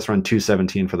 He had just run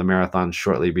 2:17 for the marathon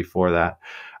shortly before that,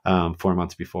 4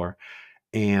 months before.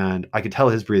 And I could tell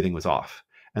his breathing was off.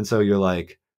 And so you're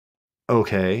like,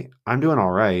 okay, I'm doing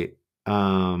all right.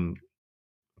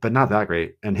 But not that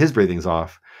great. And his breathing's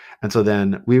off. And so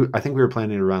then I think we were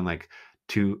planning to run like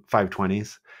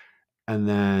 5:20s. And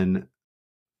then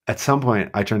at some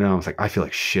point I turned around and I was like, I feel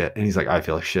like shit. And he's like, I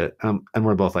feel like shit. And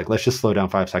we're both like, let's just slow down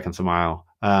 5 seconds a mile.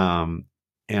 And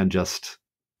just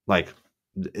like,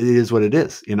 it is what it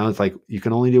is. You know, it's like, you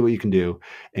can only do what you can do.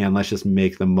 And let's just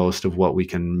make the most of what we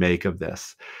can make of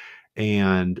this.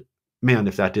 And man,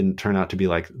 if that didn't turn out to be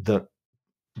like the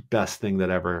best thing that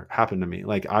ever happened to me,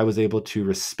 like I was able to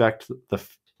respect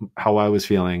how I was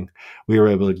feeling. We were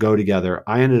able to go together.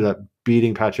 I ended up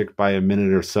beating Patrick by a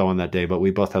minute or so on that day, but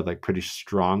we both had like pretty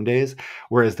strong days.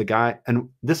 Whereas the guy, and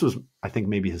this was, I think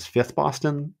maybe his 5th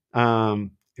Boston.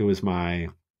 It was my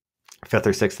 5th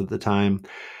or 6th at the time.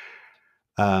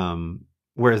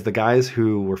 Whereas the guys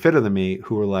who were fitter than me,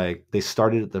 who were like, they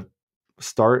started at the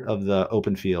start of the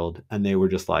open field and they were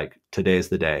just like, today's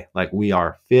the day. Like we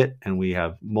are fit and we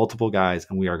have multiple guys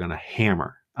and we are going to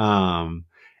hammer.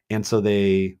 And so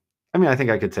I mean, I think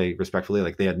I could say respectfully,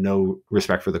 like they had no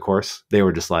respect for the course. They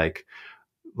were just like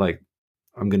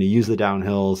I'm going to use the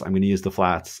downhills, I'm going to use the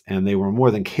flats. And they were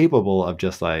more than capable of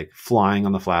just like flying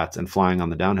on the flats and flying on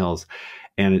the downhills.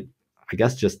 And it, I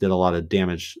guess, just did a lot of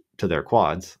damage to their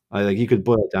quads. Like you could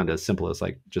boil it down to as simple as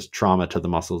like just trauma to the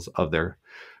muscles of their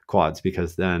quads,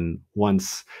 because then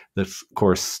once the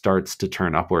course starts to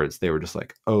turn upwards, they were just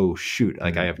like, oh shoot,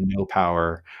 like I have no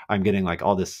power. I'm getting like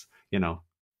all this,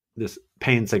 this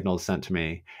pain signals sent to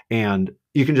me, and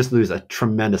you can just lose a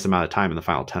tremendous amount of time in the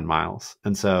final 10 miles.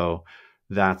 And so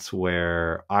that's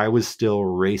where I was still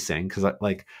racing, because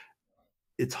like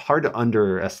it's hard to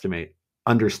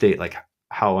understate like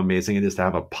how amazing it is to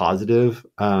have a positive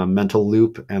mental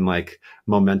loop and like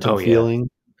momentum feeling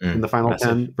in the final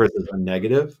 10 versus a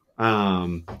negative.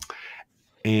 And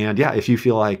yeah, if you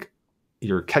feel like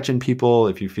you're catching people,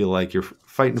 if you feel like you're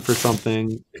fighting for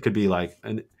something, it could be like,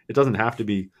 and it doesn't have to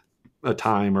be a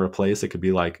time or a place. It could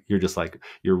be like you're just like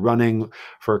you're running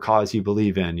for a cause you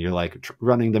believe in. You're like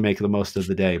running to make the most of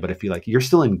the day. But if you like you're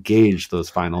still engaged those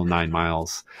final 9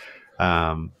 miles,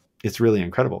 it's really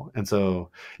incredible. And so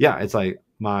yeah, it's like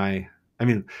I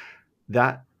mean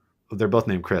that they're both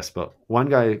named Chris, but one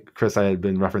guy, Chris, I had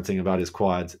been referencing about his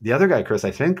quads. The other guy, Chris,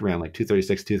 I think ran like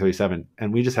 236, 237.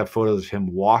 And we just have photos of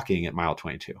him walking at mile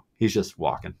 22. He's just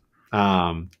walking.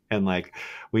 And like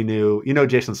we knew,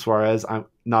 Jason Suarez, I'm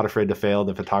not afraid to fail,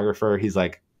 the photographer. He's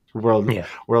like world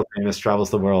famous, travels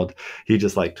the world. He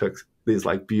just like took these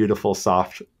like beautiful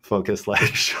soft focus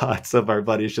like shots of our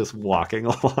buddies just walking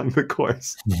along the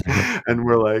course. And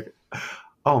we're like,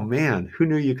 oh man, who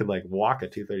knew you could like walk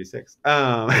at 236?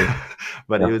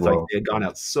 But it was like they had gone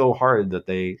out so hard that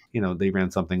they ran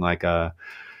something like a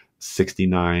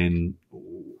 69,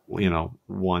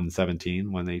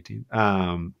 117,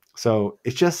 118. So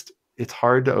it's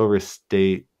hard to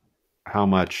overstate how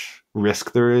much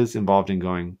risk there is involved in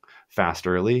going fast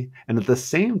early. And at the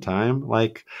same time,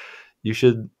 like you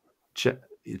should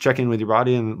check in with your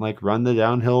body and like run the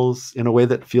downhills in a way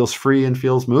that feels free and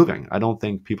feels moving. I don't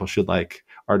think people should like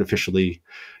artificially,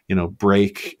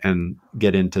 brake and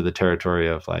get into the territory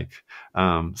of like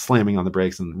slamming on the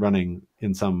brakes and running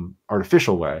in some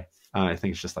artificial way. I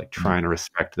think it's just like trying to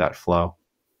respect that flow.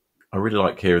 I really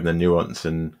like hearing the nuance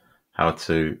and how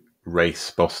to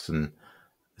race Boston.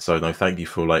 So no, thank you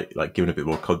for like giving a bit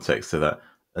more context to that.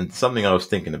 And something I was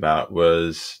thinking about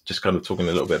was just kind of talking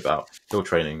a little bit about hill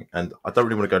training. And I don't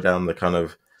really want to go down the kind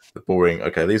of the boring,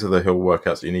 okay, these are the hill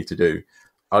workouts that you need to do.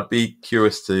 I'd be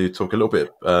curious to talk a little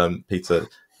bit, Peter,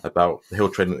 about the hill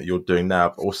training that you're doing now,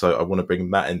 but also I want to bring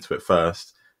Matt into it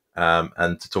first,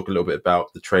 and to talk a little bit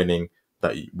about the training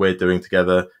that we're doing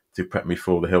together to prep me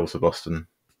for the hills of Boston.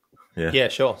 Yeah,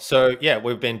 sure. So yeah,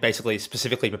 we've been basically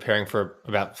specifically preparing for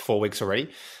about 4 weeks already.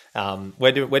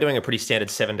 We're doing a pretty standard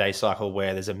 7-day cycle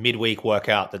where there's a midweek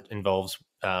workout that involves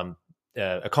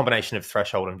a combination of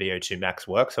threshold and VO2 max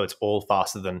work. So it's all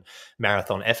faster than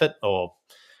marathon effort, or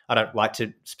I don't like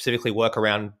to specifically work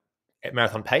around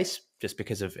marathon pace just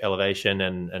because of elevation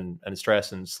and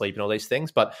stress and sleep and all these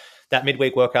things. But that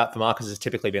midweek workout for Marcus has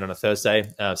typically been on a Thursday,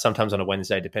 sometimes on a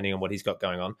Wednesday, depending on what he's got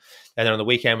going on. And then on the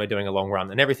weekend, we're doing a long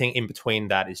run. And everything in between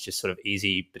that is just sort of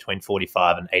easy, between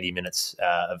 45 and 80 minutes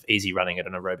of easy running at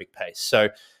an aerobic pace. So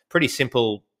pretty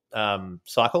simple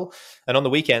cycle. And on the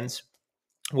weekends,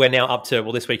 we're now up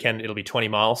to, this weekend it'll be 20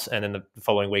 miles, and then the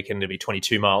following weekend it'll be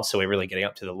 22 miles. So we're really getting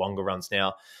up to the longer runs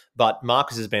now. But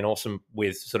Marcus has been awesome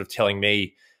with sort of telling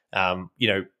me,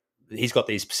 he's got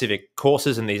these specific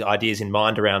courses and these ideas in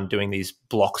mind around doing these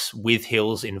blocks with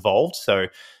hills involved. So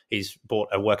he's brought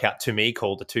a workout to me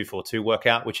called the 242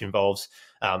 workout, which involves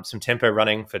some tempo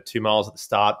running for 2 miles at the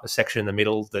start, a section in the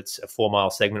middle that's a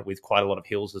 4-mile segment with quite a lot of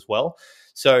hills as well.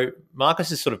 So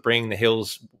Marcus is sort of bringing the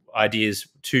hills ideas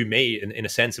to me in a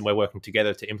sense, and we're working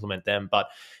together to implement them. But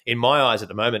in my eyes at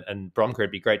the moment, and Bromka,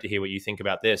 it'd be great to hear what you think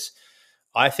about this.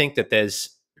 I think that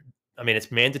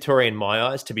it's mandatory in my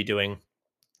eyes to be doing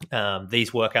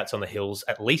these workouts on the hills,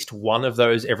 at least one of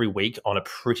those every week on a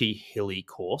pretty hilly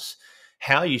course.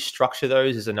 How you structure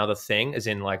those is another thing, as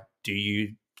in like, do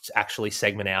you actually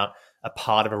segment out a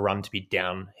part of a run to be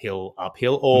downhill,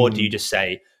 uphill, or do you just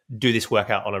say, do this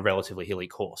workout on a relatively hilly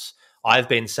course? I've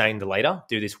been saying the later,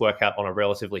 do this workout on a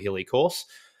relatively hilly course.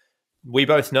 We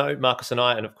both know, Marcus and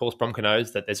I, and of course Bromka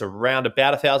knows, that there's around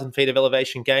about 1,000 feet of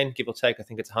elevation gain, give or take. I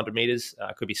think it's 100 meters.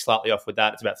 I could be slightly off with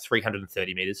that. It's about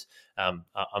 330 meters. I'm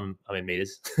in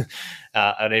meters.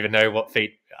 I don't even know what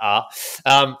feet are,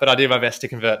 but I do my best to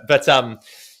convert. But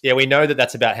yeah, we know that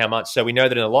that's about how much. So we know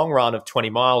that in a long run of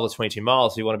 20 miles or 22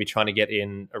 miles, we want to be trying to get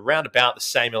in around about the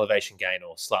same elevation gain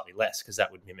or slightly less, because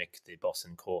that would mimic the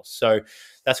Boston course. So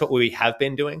that's what we have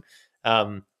been doing.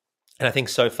 And I think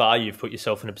so far you've put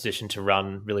yourself in a position to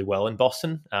run really well in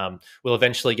Boston. We'll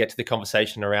eventually get to the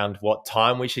conversation around what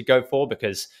time we should go for,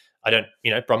 because I don't,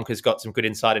 Bromka's got some good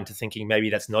insight into thinking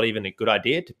maybe that's not even a good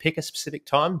idea to pick a specific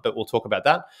time, but we'll talk about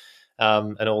that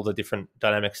and all the different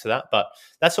dynamics to that. But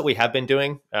that's what we have been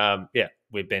doing.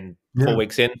 We've been 4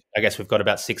 weeks in. I guess we've got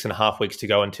about 6.5 weeks to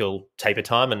go until taper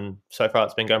time. And so far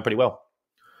it's been going pretty well.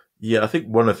 Yeah, I think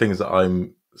one of the things that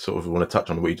I'm sort of want to touch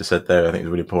on what you just said there, I think is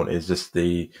really important, is just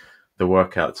the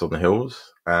workouts on the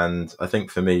hills. And I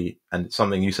think for me, and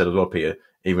something you said as well, Peter,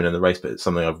 even in the race, but it's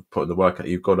something I've put in the workout,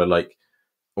 you've got to like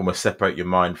almost separate your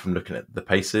mind from looking at the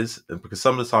paces. And because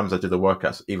some of the times I do the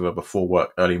workouts either before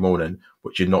work, early morning,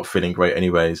 which you're not feeling great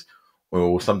anyways,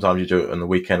 or sometimes you do it on the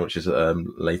weekend, which is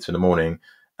later in the morning.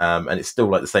 And it's still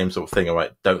like the same sort of thing. All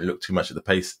right, don't look too much at the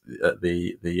pace, at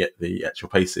the actual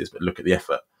paces, but look at the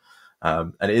effort.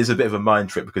 And it is a bit of a mind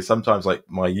trip, because sometimes like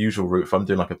my usual route, if I'm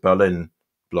doing like a Berlin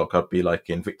block, I'd be like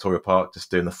in Victoria Park, just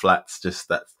doing the flats, just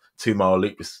that 2-mile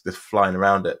loop, just flying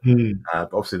around it.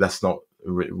 But obviously that's not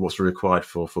what's required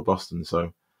for Boston.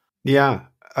 So yeah,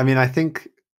 I mean, I think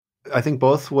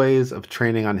both ways of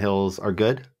training on hills are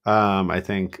good. I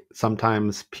think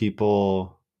sometimes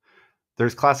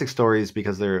there's classic stories,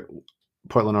 because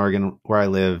Portland, Oregon, where I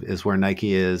live, is where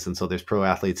Nike is, and so there's pro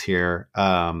athletes here.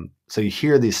 So you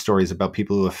hear these stories about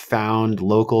people who have found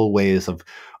local ways of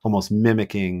almost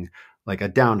mimicking like a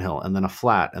downhill and then a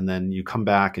flat, and then you come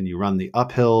back and you run the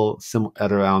uphill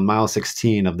at around mile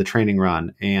 16 of the training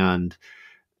run, and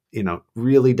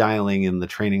really dialing in the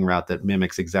training route that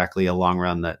mimics exactly a long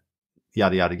run, that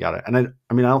yada yada yada. And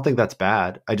I mean, I don't think that's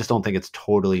bad. I just don't think it's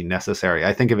totally necessary.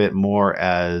 I think of it more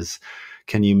as,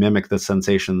 can you mimic the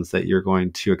sensations that you're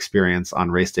going to experience on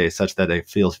race day, such that it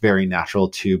feels very natural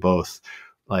to both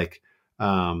like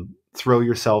throw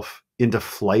yourself into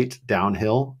flight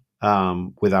downhill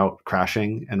without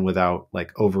crashing and without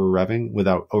like over revving,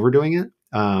 without overdoing it.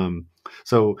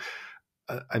 So,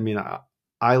 I mean,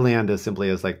 I land as simply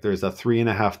as like, there's a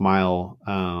 3.5 mile,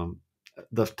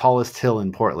 the tallest hill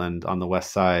in Portland on the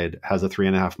west side has a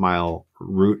 3.5 mile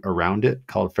route around it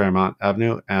called Fairmount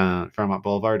Avenue and Fairmount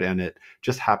Boulevard. And it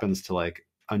just happens to like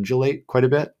undulate quite a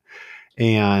bit.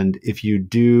 And if you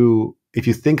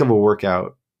think of a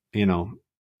workout,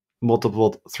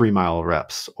 multiple 3-mile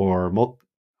reps or multiple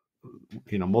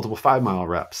 5-mile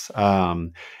reps,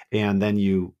 and then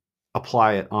you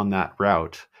apply it on that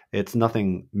route, it's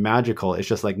nothing magical. It's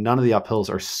just like none of the uphills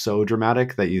are so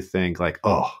dramatic that you think like,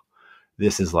 oh,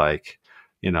 this is like,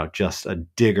 just a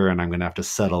digger and I'm going to have to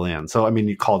settle in. So, I mean,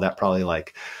 you call that probably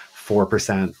like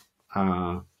 4%,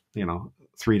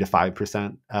 3 to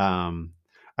 5%.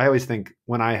 I always think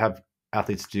when I have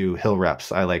athletes do hill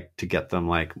reps, I like to get them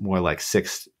like more like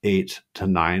 6, 8 to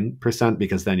 9%,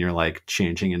 because then you're like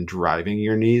changing and driving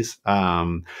your knees,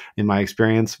 in my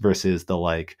experience, versus the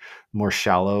like more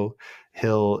shallow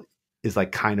hill is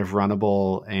like kind of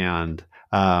runnable. And,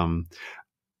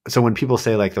 so when people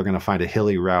say like they're going to find a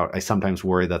hilly route, I sometimes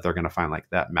worry that they're going to find like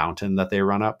that mountain that they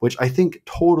run up, which I think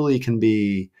totally can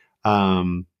be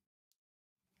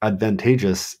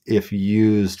advantageous if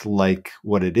used like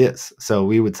what it is. So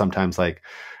we would sometimes like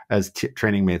as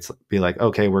training mates be like,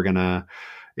 okay, we're going to,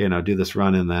 do this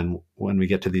run. And then when we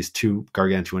get to these 2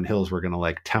 gargantuan hills, we're going to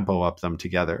like tempo up them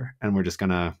together. And we're just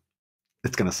going to,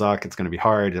 it's going to suck. It's going to be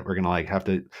hard. We're going to like have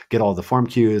to get all the form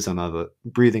cues and all the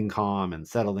breathing calm and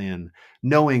settle in,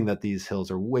 knowing that these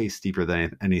hills are way steeper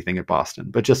than anything at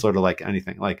Boston, but just sort of like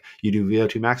anything, like you do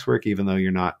VO2 max work, even though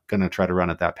you're not going to try to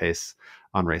run at that pace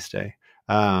on race day.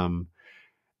 And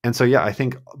so, yeah, I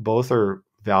think both are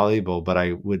valuable, but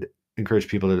I would encourage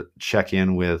people to check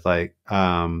in with like,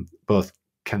 both,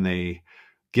 can they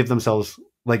give themselves,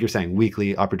 like you're saying,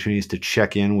 weekly opportunities to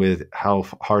check in with how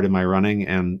hard am I running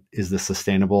and is this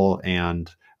sustainable? And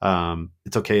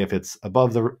it's okay if it's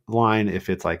above the line, if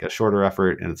it's like a shorter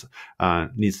effort, and it's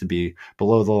needs to be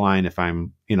below the line if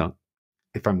I'm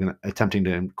attempting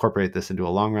to incorporate this into a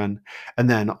long run. And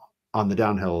then on the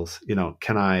downhills,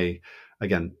 can I,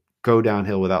 again, go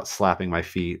downhill without slapping my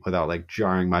feet, without like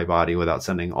jarring my body, without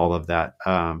sending all of that?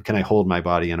 Can I hold my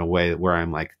body in a way where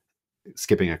I'm like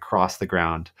skipping across the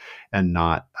ground and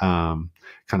not kind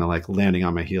of like landing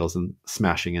on my heels and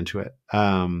smashing into it?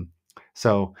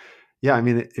 So yeah, I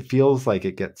mean, it feels like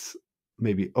it gets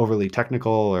maybe overly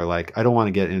technical, or like, I don't want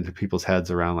to get into people's heads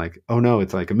around like, oh no,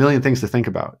 it's like a million things to think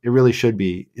about. It really should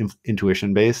be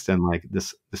intuition based and like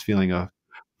this feeling of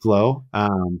flow.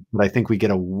 But I think we get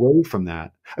away from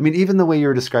that. I mean, even the way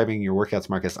you're describing your workouts,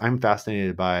 Marcus, I'm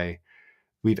fascinated by,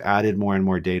 we've added more and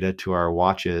more data to our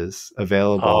watches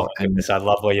available. Oh my goodness, I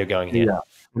love where you're going here. Yeah.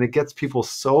 And it gets people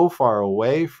so far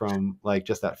away from like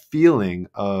just that feeling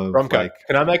of Bromka, like,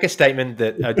 can I make a statement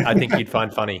that I think you'd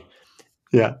find funny?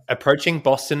 yeah, Approaching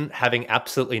Boston having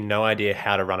absolutely no idea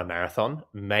how to run a marathon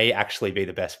may actually be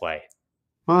the best way.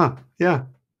 yeah.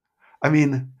 I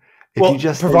mean, if you Well,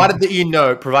 just say, provided that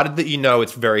you know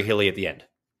it's very hilly at the end.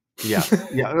 yeah,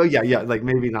 oh yeah, like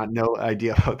maybe not no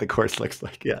idea what the course looks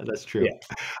like. Yeah, that's true.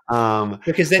 Yeah.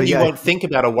 Because then But you yeah, won't think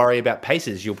about or worry about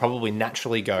paces. You'll probably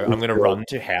naturally go, I'm going to run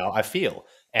to how I feel.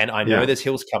 And I know yeah. there's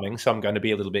hills coming, so I'm going to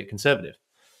be a little bit conservative.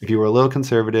 If you were a little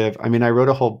conservative, I mean, I wrote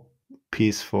a whole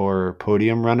piece for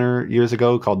Podium Runner years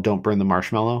ago called "Don't Burn the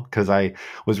Marshmallow" because I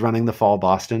was running the Fall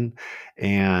Boston,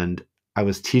 and I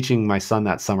was teaching my son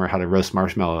that summer how to roast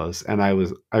marshmallows, and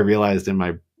I realized in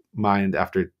my mind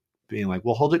after being like,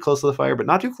 well, hold it close to the fire, but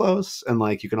not too close, and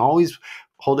like you can always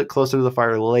hold it closer to the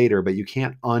fire later, but you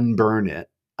can't unburn it.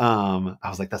 I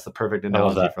was like, that's the perfect I love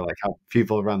analogy that. for like how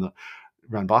people run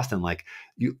Boston. Like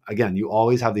you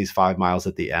always have these 5 miles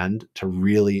at the end to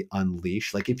really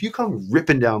unleash. Like if you come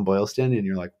ripping down Boylston and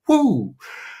you're like, whoo,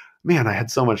 man, I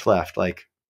had so much left. Like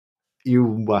you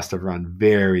must have run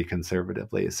very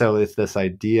conservatively. So it's this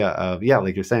idea of, yeah,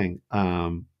 like you're saying,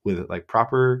 with like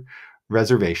proper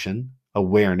reservation,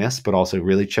 awareness, but also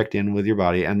really checked in with your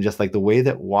body. And just like the way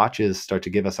that watches start to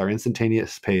give us our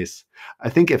instantaneous pace. I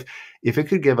think if it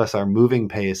could give us our moving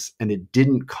pace and it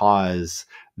didn't cause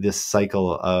this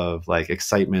cycle of like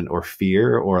excitement or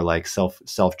fear or like self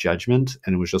judgment,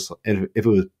 and it was just, if it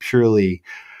was purely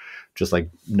just like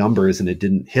numbers and it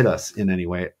didn't hit us in any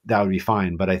way, that would be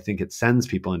fine. But I think it sends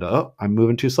people into, oh, I'm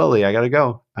moving too slowly, I gotta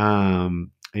go.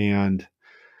 And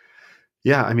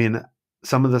yeah, I mean,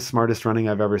 some of the smartest running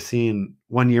I've ever seen,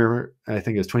 one year, I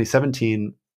think it was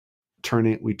 2017,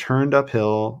 we turned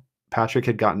uphill. Patrick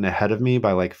had gotten ahead of me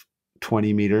by like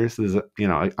 20 meters. This is,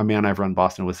 a man I've run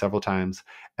Boston with several times.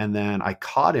 And then I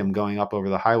caught him going up over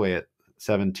the highway at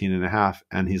 17 and a half.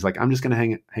 And he's like, I'm just going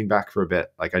to hang back for a bit.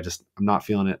 Like, I'm not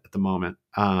feeling it at the moment.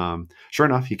 Sure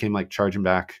enough, he came like charging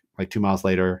back like 2 miles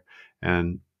later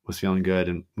and was feeling good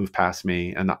and moved past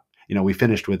me. And, we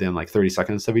finished within like 30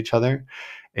 seconds of each other.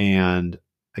 And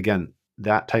again,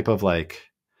 that type of like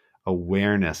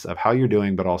awareness of how you're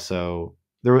doing, but also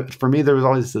for me, there was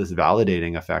always this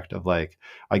validating effect of like,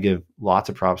 I give lots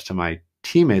of props to my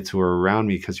teammates who are around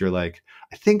me because you're like,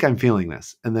 I think I'm feeling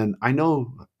this. And then I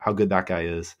know how good that guy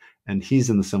is. And he's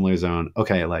in the similar zone.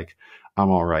 Okay. Like I'm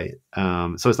all right.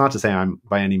 So it's not to say I'm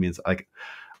by any means like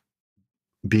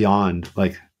beyond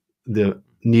like the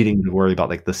needing to worry about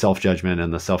like the self-judgment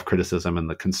and the self-criticism and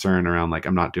the concern around like,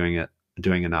 I'm not doing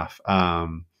enough.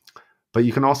 But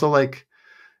you can also like,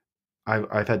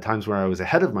 I've had times where I was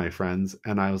ahead of my friends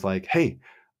and I was like, hey,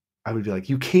 I would be like,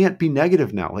 you can't be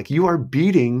negative now. Like you are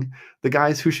beating the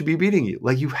guys who should be beating you.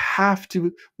 Like you have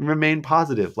to remain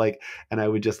positive. Like, and I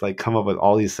would just like come up with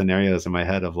all these scenarios in my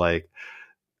head of like,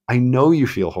 I know you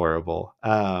feel horrible.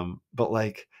 But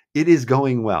like it is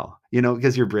going well,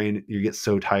 because your brain, you get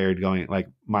so tired going like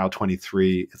mile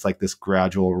 23. It's like this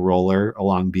gradual roller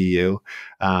along BU.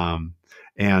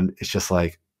 And it's just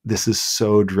like, this is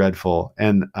so dreadful.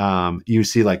 And you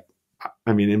see like,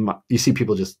 I mean, you see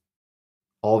people just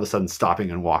all of a sudden stopping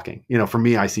and walking. For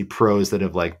me, I see pros that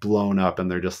have like blown up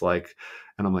and they're just like,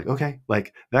 and I'm like, okay,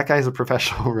 like that guy's a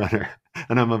professional runner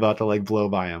and I'm about to like blow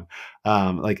by him.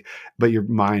 But your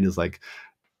mind is like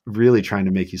really trying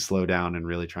to make you slow down and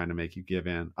really trying to make you give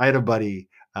in. I had a buddy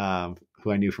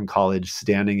who I knew from college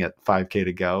standing at 5K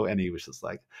to go. And he was just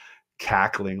like,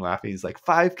 cackling, laughing. He's like,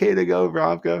 5K to go,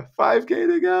 Bromka, 5K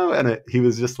to go. And he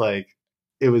was just like,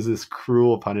 it was this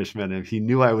cruel punishment. And he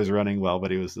knew I was running well,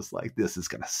 but he was just like, this is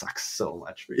going to suck so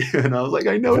much for you. And I was like,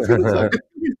 I know it's going to suck. It's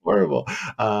going to be horrible.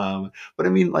 But I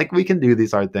mean, like we can do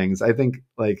these hard things. I think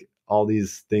like all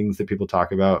these things that people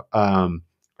talk about,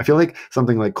 I feel like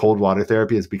something like cold water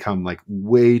therapy has become like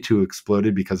way too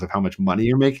exploded because of how much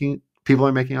money people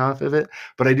are making off of it.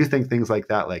 But I do think things like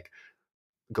that, like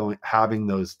having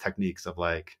those techniques of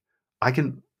like, I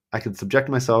can subject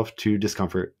myself to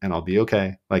discomfort and I'll be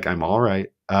okay. Like I'm all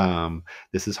right.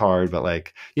 This is hard, but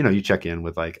like, you check in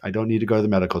with like, I don't need to go to the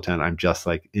medical tent. I'm just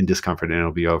like in discomfort and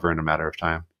it'll be over in a matter of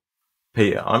time.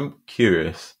 Peter, I'm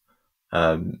curious.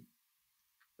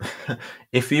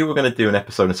 If you were going to do an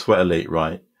episode of Sweat Elite,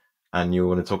 right? And you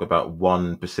were going to talk about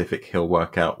one specific hill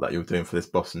workout that you're doing for this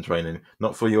Boston training,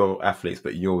 not for your athletes,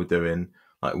 but you're doing,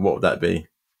 like, what would that be?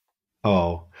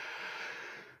 Oh,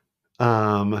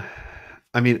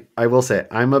 I mean, I will say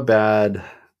I'm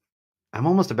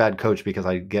almost a bad coach because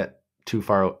I get too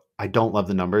far. I don't love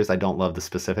the numbers. I don't love the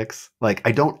specifics. Like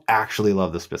I don't actually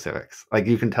love the specifics. Like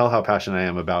you can tell how passionate I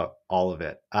am about all of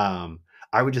it.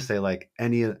 I would just say like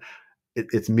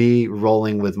it's me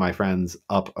rolling with my friends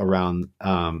up around.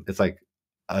 It's like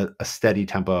a steady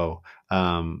tempo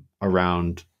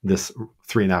around this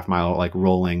 3.5 mile, like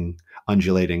rolling,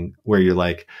 undulating, where you're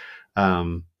like,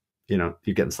 you're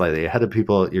getting slightly ahead of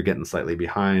people, you're getting slightly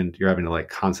behind, you're having to like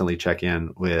constantly check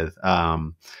in with, I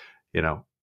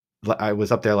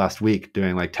was up there last week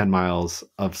doing like 10 miles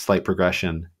of slight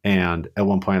progression. And at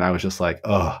one point I was just like,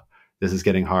 oh, this is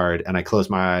getting hard. And I closed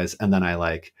my eyes, and then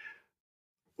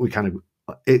we kind of,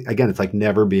 again, it's like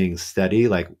never being steady.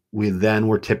 Like we then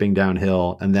were tipping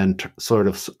downhill and then sort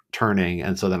of turning.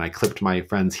 And so then I clipped my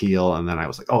friend's heel, and then I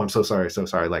was like, oh, I'm so sorry. So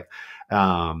sorry. Like,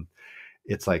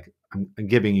 it's like, I'm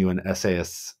giving you an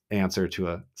essayist's answer to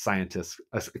a scientist,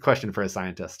 a question for a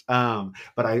scientist.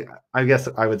 But I guess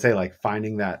I would say like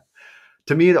finding that,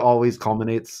 to me, it always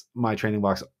culminates, my training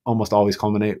blocks almost always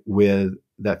culminate with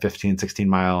that 15, 16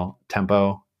 mile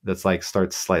tempo that's like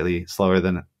starts slightly slower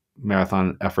than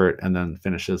marathon effort and then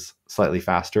finishes slightly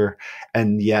faster.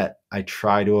 And yet I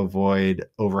try to avoid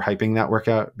overhyping that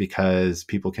workout, because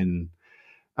people end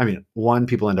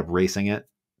up racing it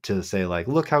to say like,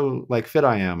 look how like fit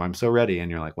I am, I'm so ready. And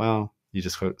you're like, well, you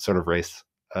just sort of race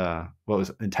what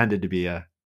was intended to be a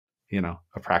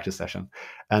practice session.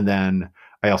 And then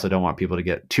I also don't want people to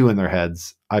get too in their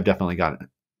heads. I've definitely gotten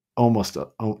almost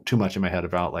too much in my head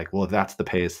about like, well, if that's the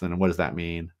pace, then what does that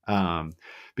mean?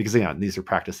 Because these are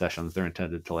practice sessions. They're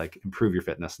intended to like improve your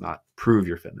fitness, not prove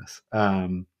your fitness.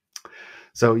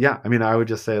 So yeah, I would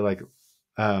just say like,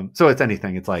 so it's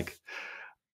anything. It's like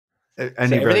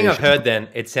any so everything I've heard, then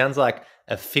it sounds like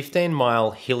a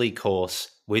 15-mile hilly course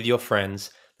with your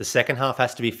friends. The second half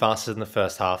has to be faster than the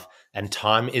first half, and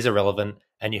time is irrelevant,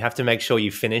 and you have to make sure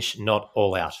you finish, not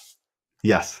all out.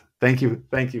 Yes. Thank you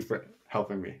for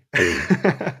helping me.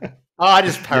 I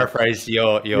just paraphrased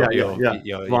your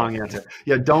long answer.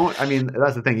 Yeah,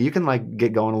 that's the thing. You can like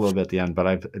get going a little bit at the end, but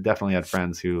I've definitely had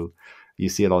friends who, you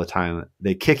see it all the time,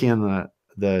 they kick in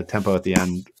the tempo at the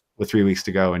end with 3 weeks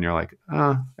to go, and you're like,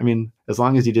 as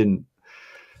long as you didn't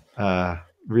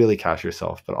really cash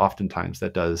yourself, but oftentimes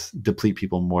that does deplete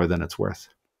people more than it's worth.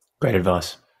 Great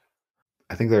advice.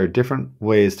 I think there are different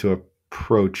ways to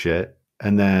approach it.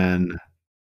 And then,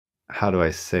 how do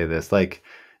I say this? Like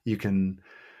you can,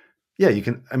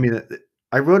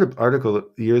 I wrote an article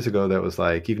years ago that was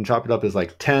like, you can chop it up as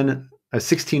like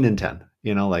 16 and 10,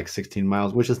 like 16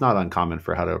 miles, which is not uncommon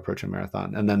for how to approach a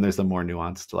marathon. And then there's the more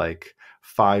nuanced, like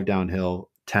 5 downhill,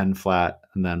 10 flat,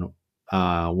 and then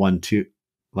 1, 2,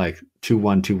 like 2,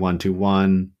 1, 2, 1, 2,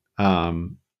 1.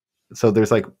 So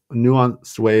there's like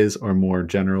nuanced ways or more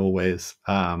general ways.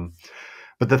 But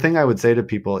the thing I would say to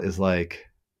people is like,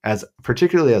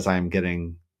 particularly as I'm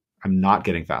not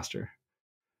getting faster.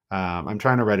 I'm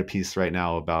trying to write a piece right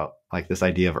now about like this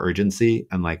idea of urgency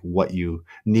and like what you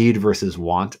need versus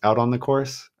want out on the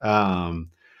course.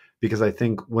 Because I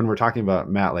think when we're talking about,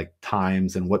 Matt, like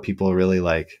times and what people really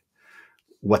like,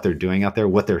 what they're doing out there,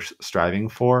 what they're striving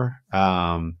for.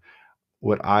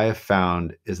 What I have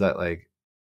found is that like,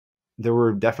 there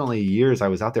were definitely years I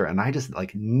was out there and I just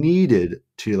like needed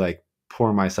to like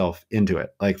pour myself into it.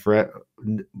 Like for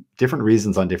different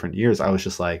reasons on different years, I was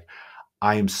just like,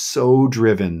 I am so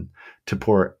driven to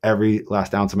pour every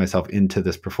last ounce of myself into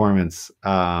this performance,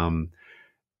 that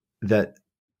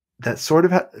sort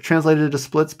of translated into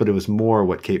splits, but it was more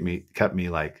what kept me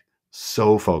like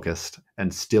so focused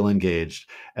and still engaged.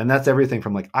 And that's everything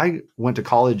from like, I went to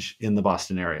college in the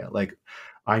Boston area. Like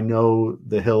I know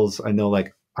the hills. I know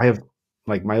like I have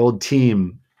like my old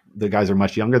team, the guys are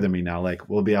much younger than me now. Like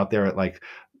we'll be out there at like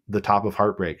the top of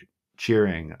Heartbreak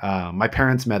cheering. My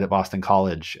parents met at Boston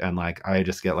College, and like I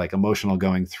just get like emotional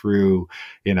going through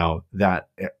that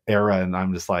era. And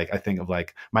I'm just like, I think of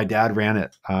like my dad ran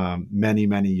it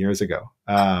many years ago,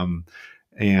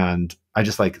 and I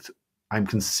just like, I'm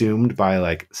consumed by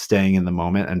like staying in the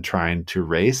moment and trying to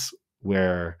race.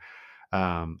 Where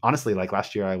honestly, like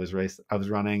last year I was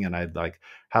running and I'd like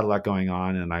had a lot going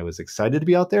on and I was excited to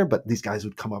be out there, but these guys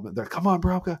would come up and they're, come on,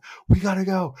 Bromka, we gotta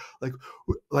go. Like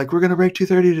we're going to break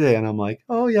 2:30 today. And I'm like,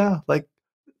 oh yeah, like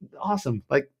awesome.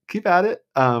 Like keep at it.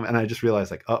 And I just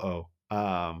realized like,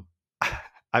 I've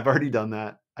already done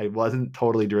that. I wasn't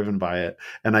totally driven by it.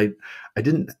 And I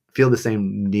didn't feel the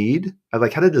same need. I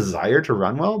like had a desire to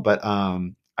run well, but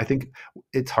I think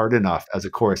it's hard enough as a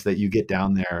course that you get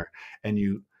down there and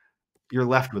you're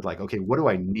left with like, okay, what do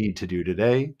I need to do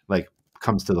today? Like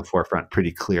comes to the forefront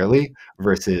pretty clearly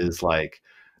versus like,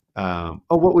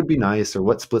 what would be nice or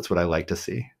what splits would I like to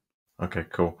see? Okay,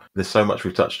 cool. There's so much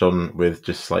we've touched on with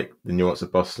just like the nuance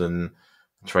of Boston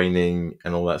training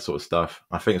and all that sort of stuff.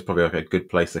 I think it's probably like a good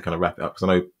place to kind of wrap it up because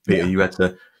I know, Peter, you had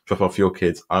to drop off your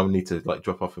kids, I need to like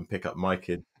drop off and pick up my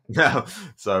kid now.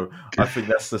 So I think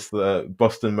that's just the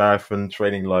Boston Marathon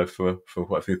training life for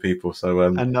quite a few people. So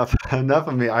enough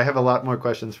of me. I have a lot more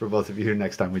questions for both of you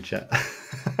next time we chat.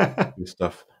 good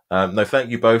stuff. No, thank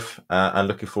you both, and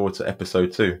looking forward to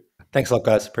episode 2. Thanks a lot,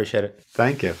 guys. Appreciate it.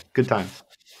 Thank you. Good times.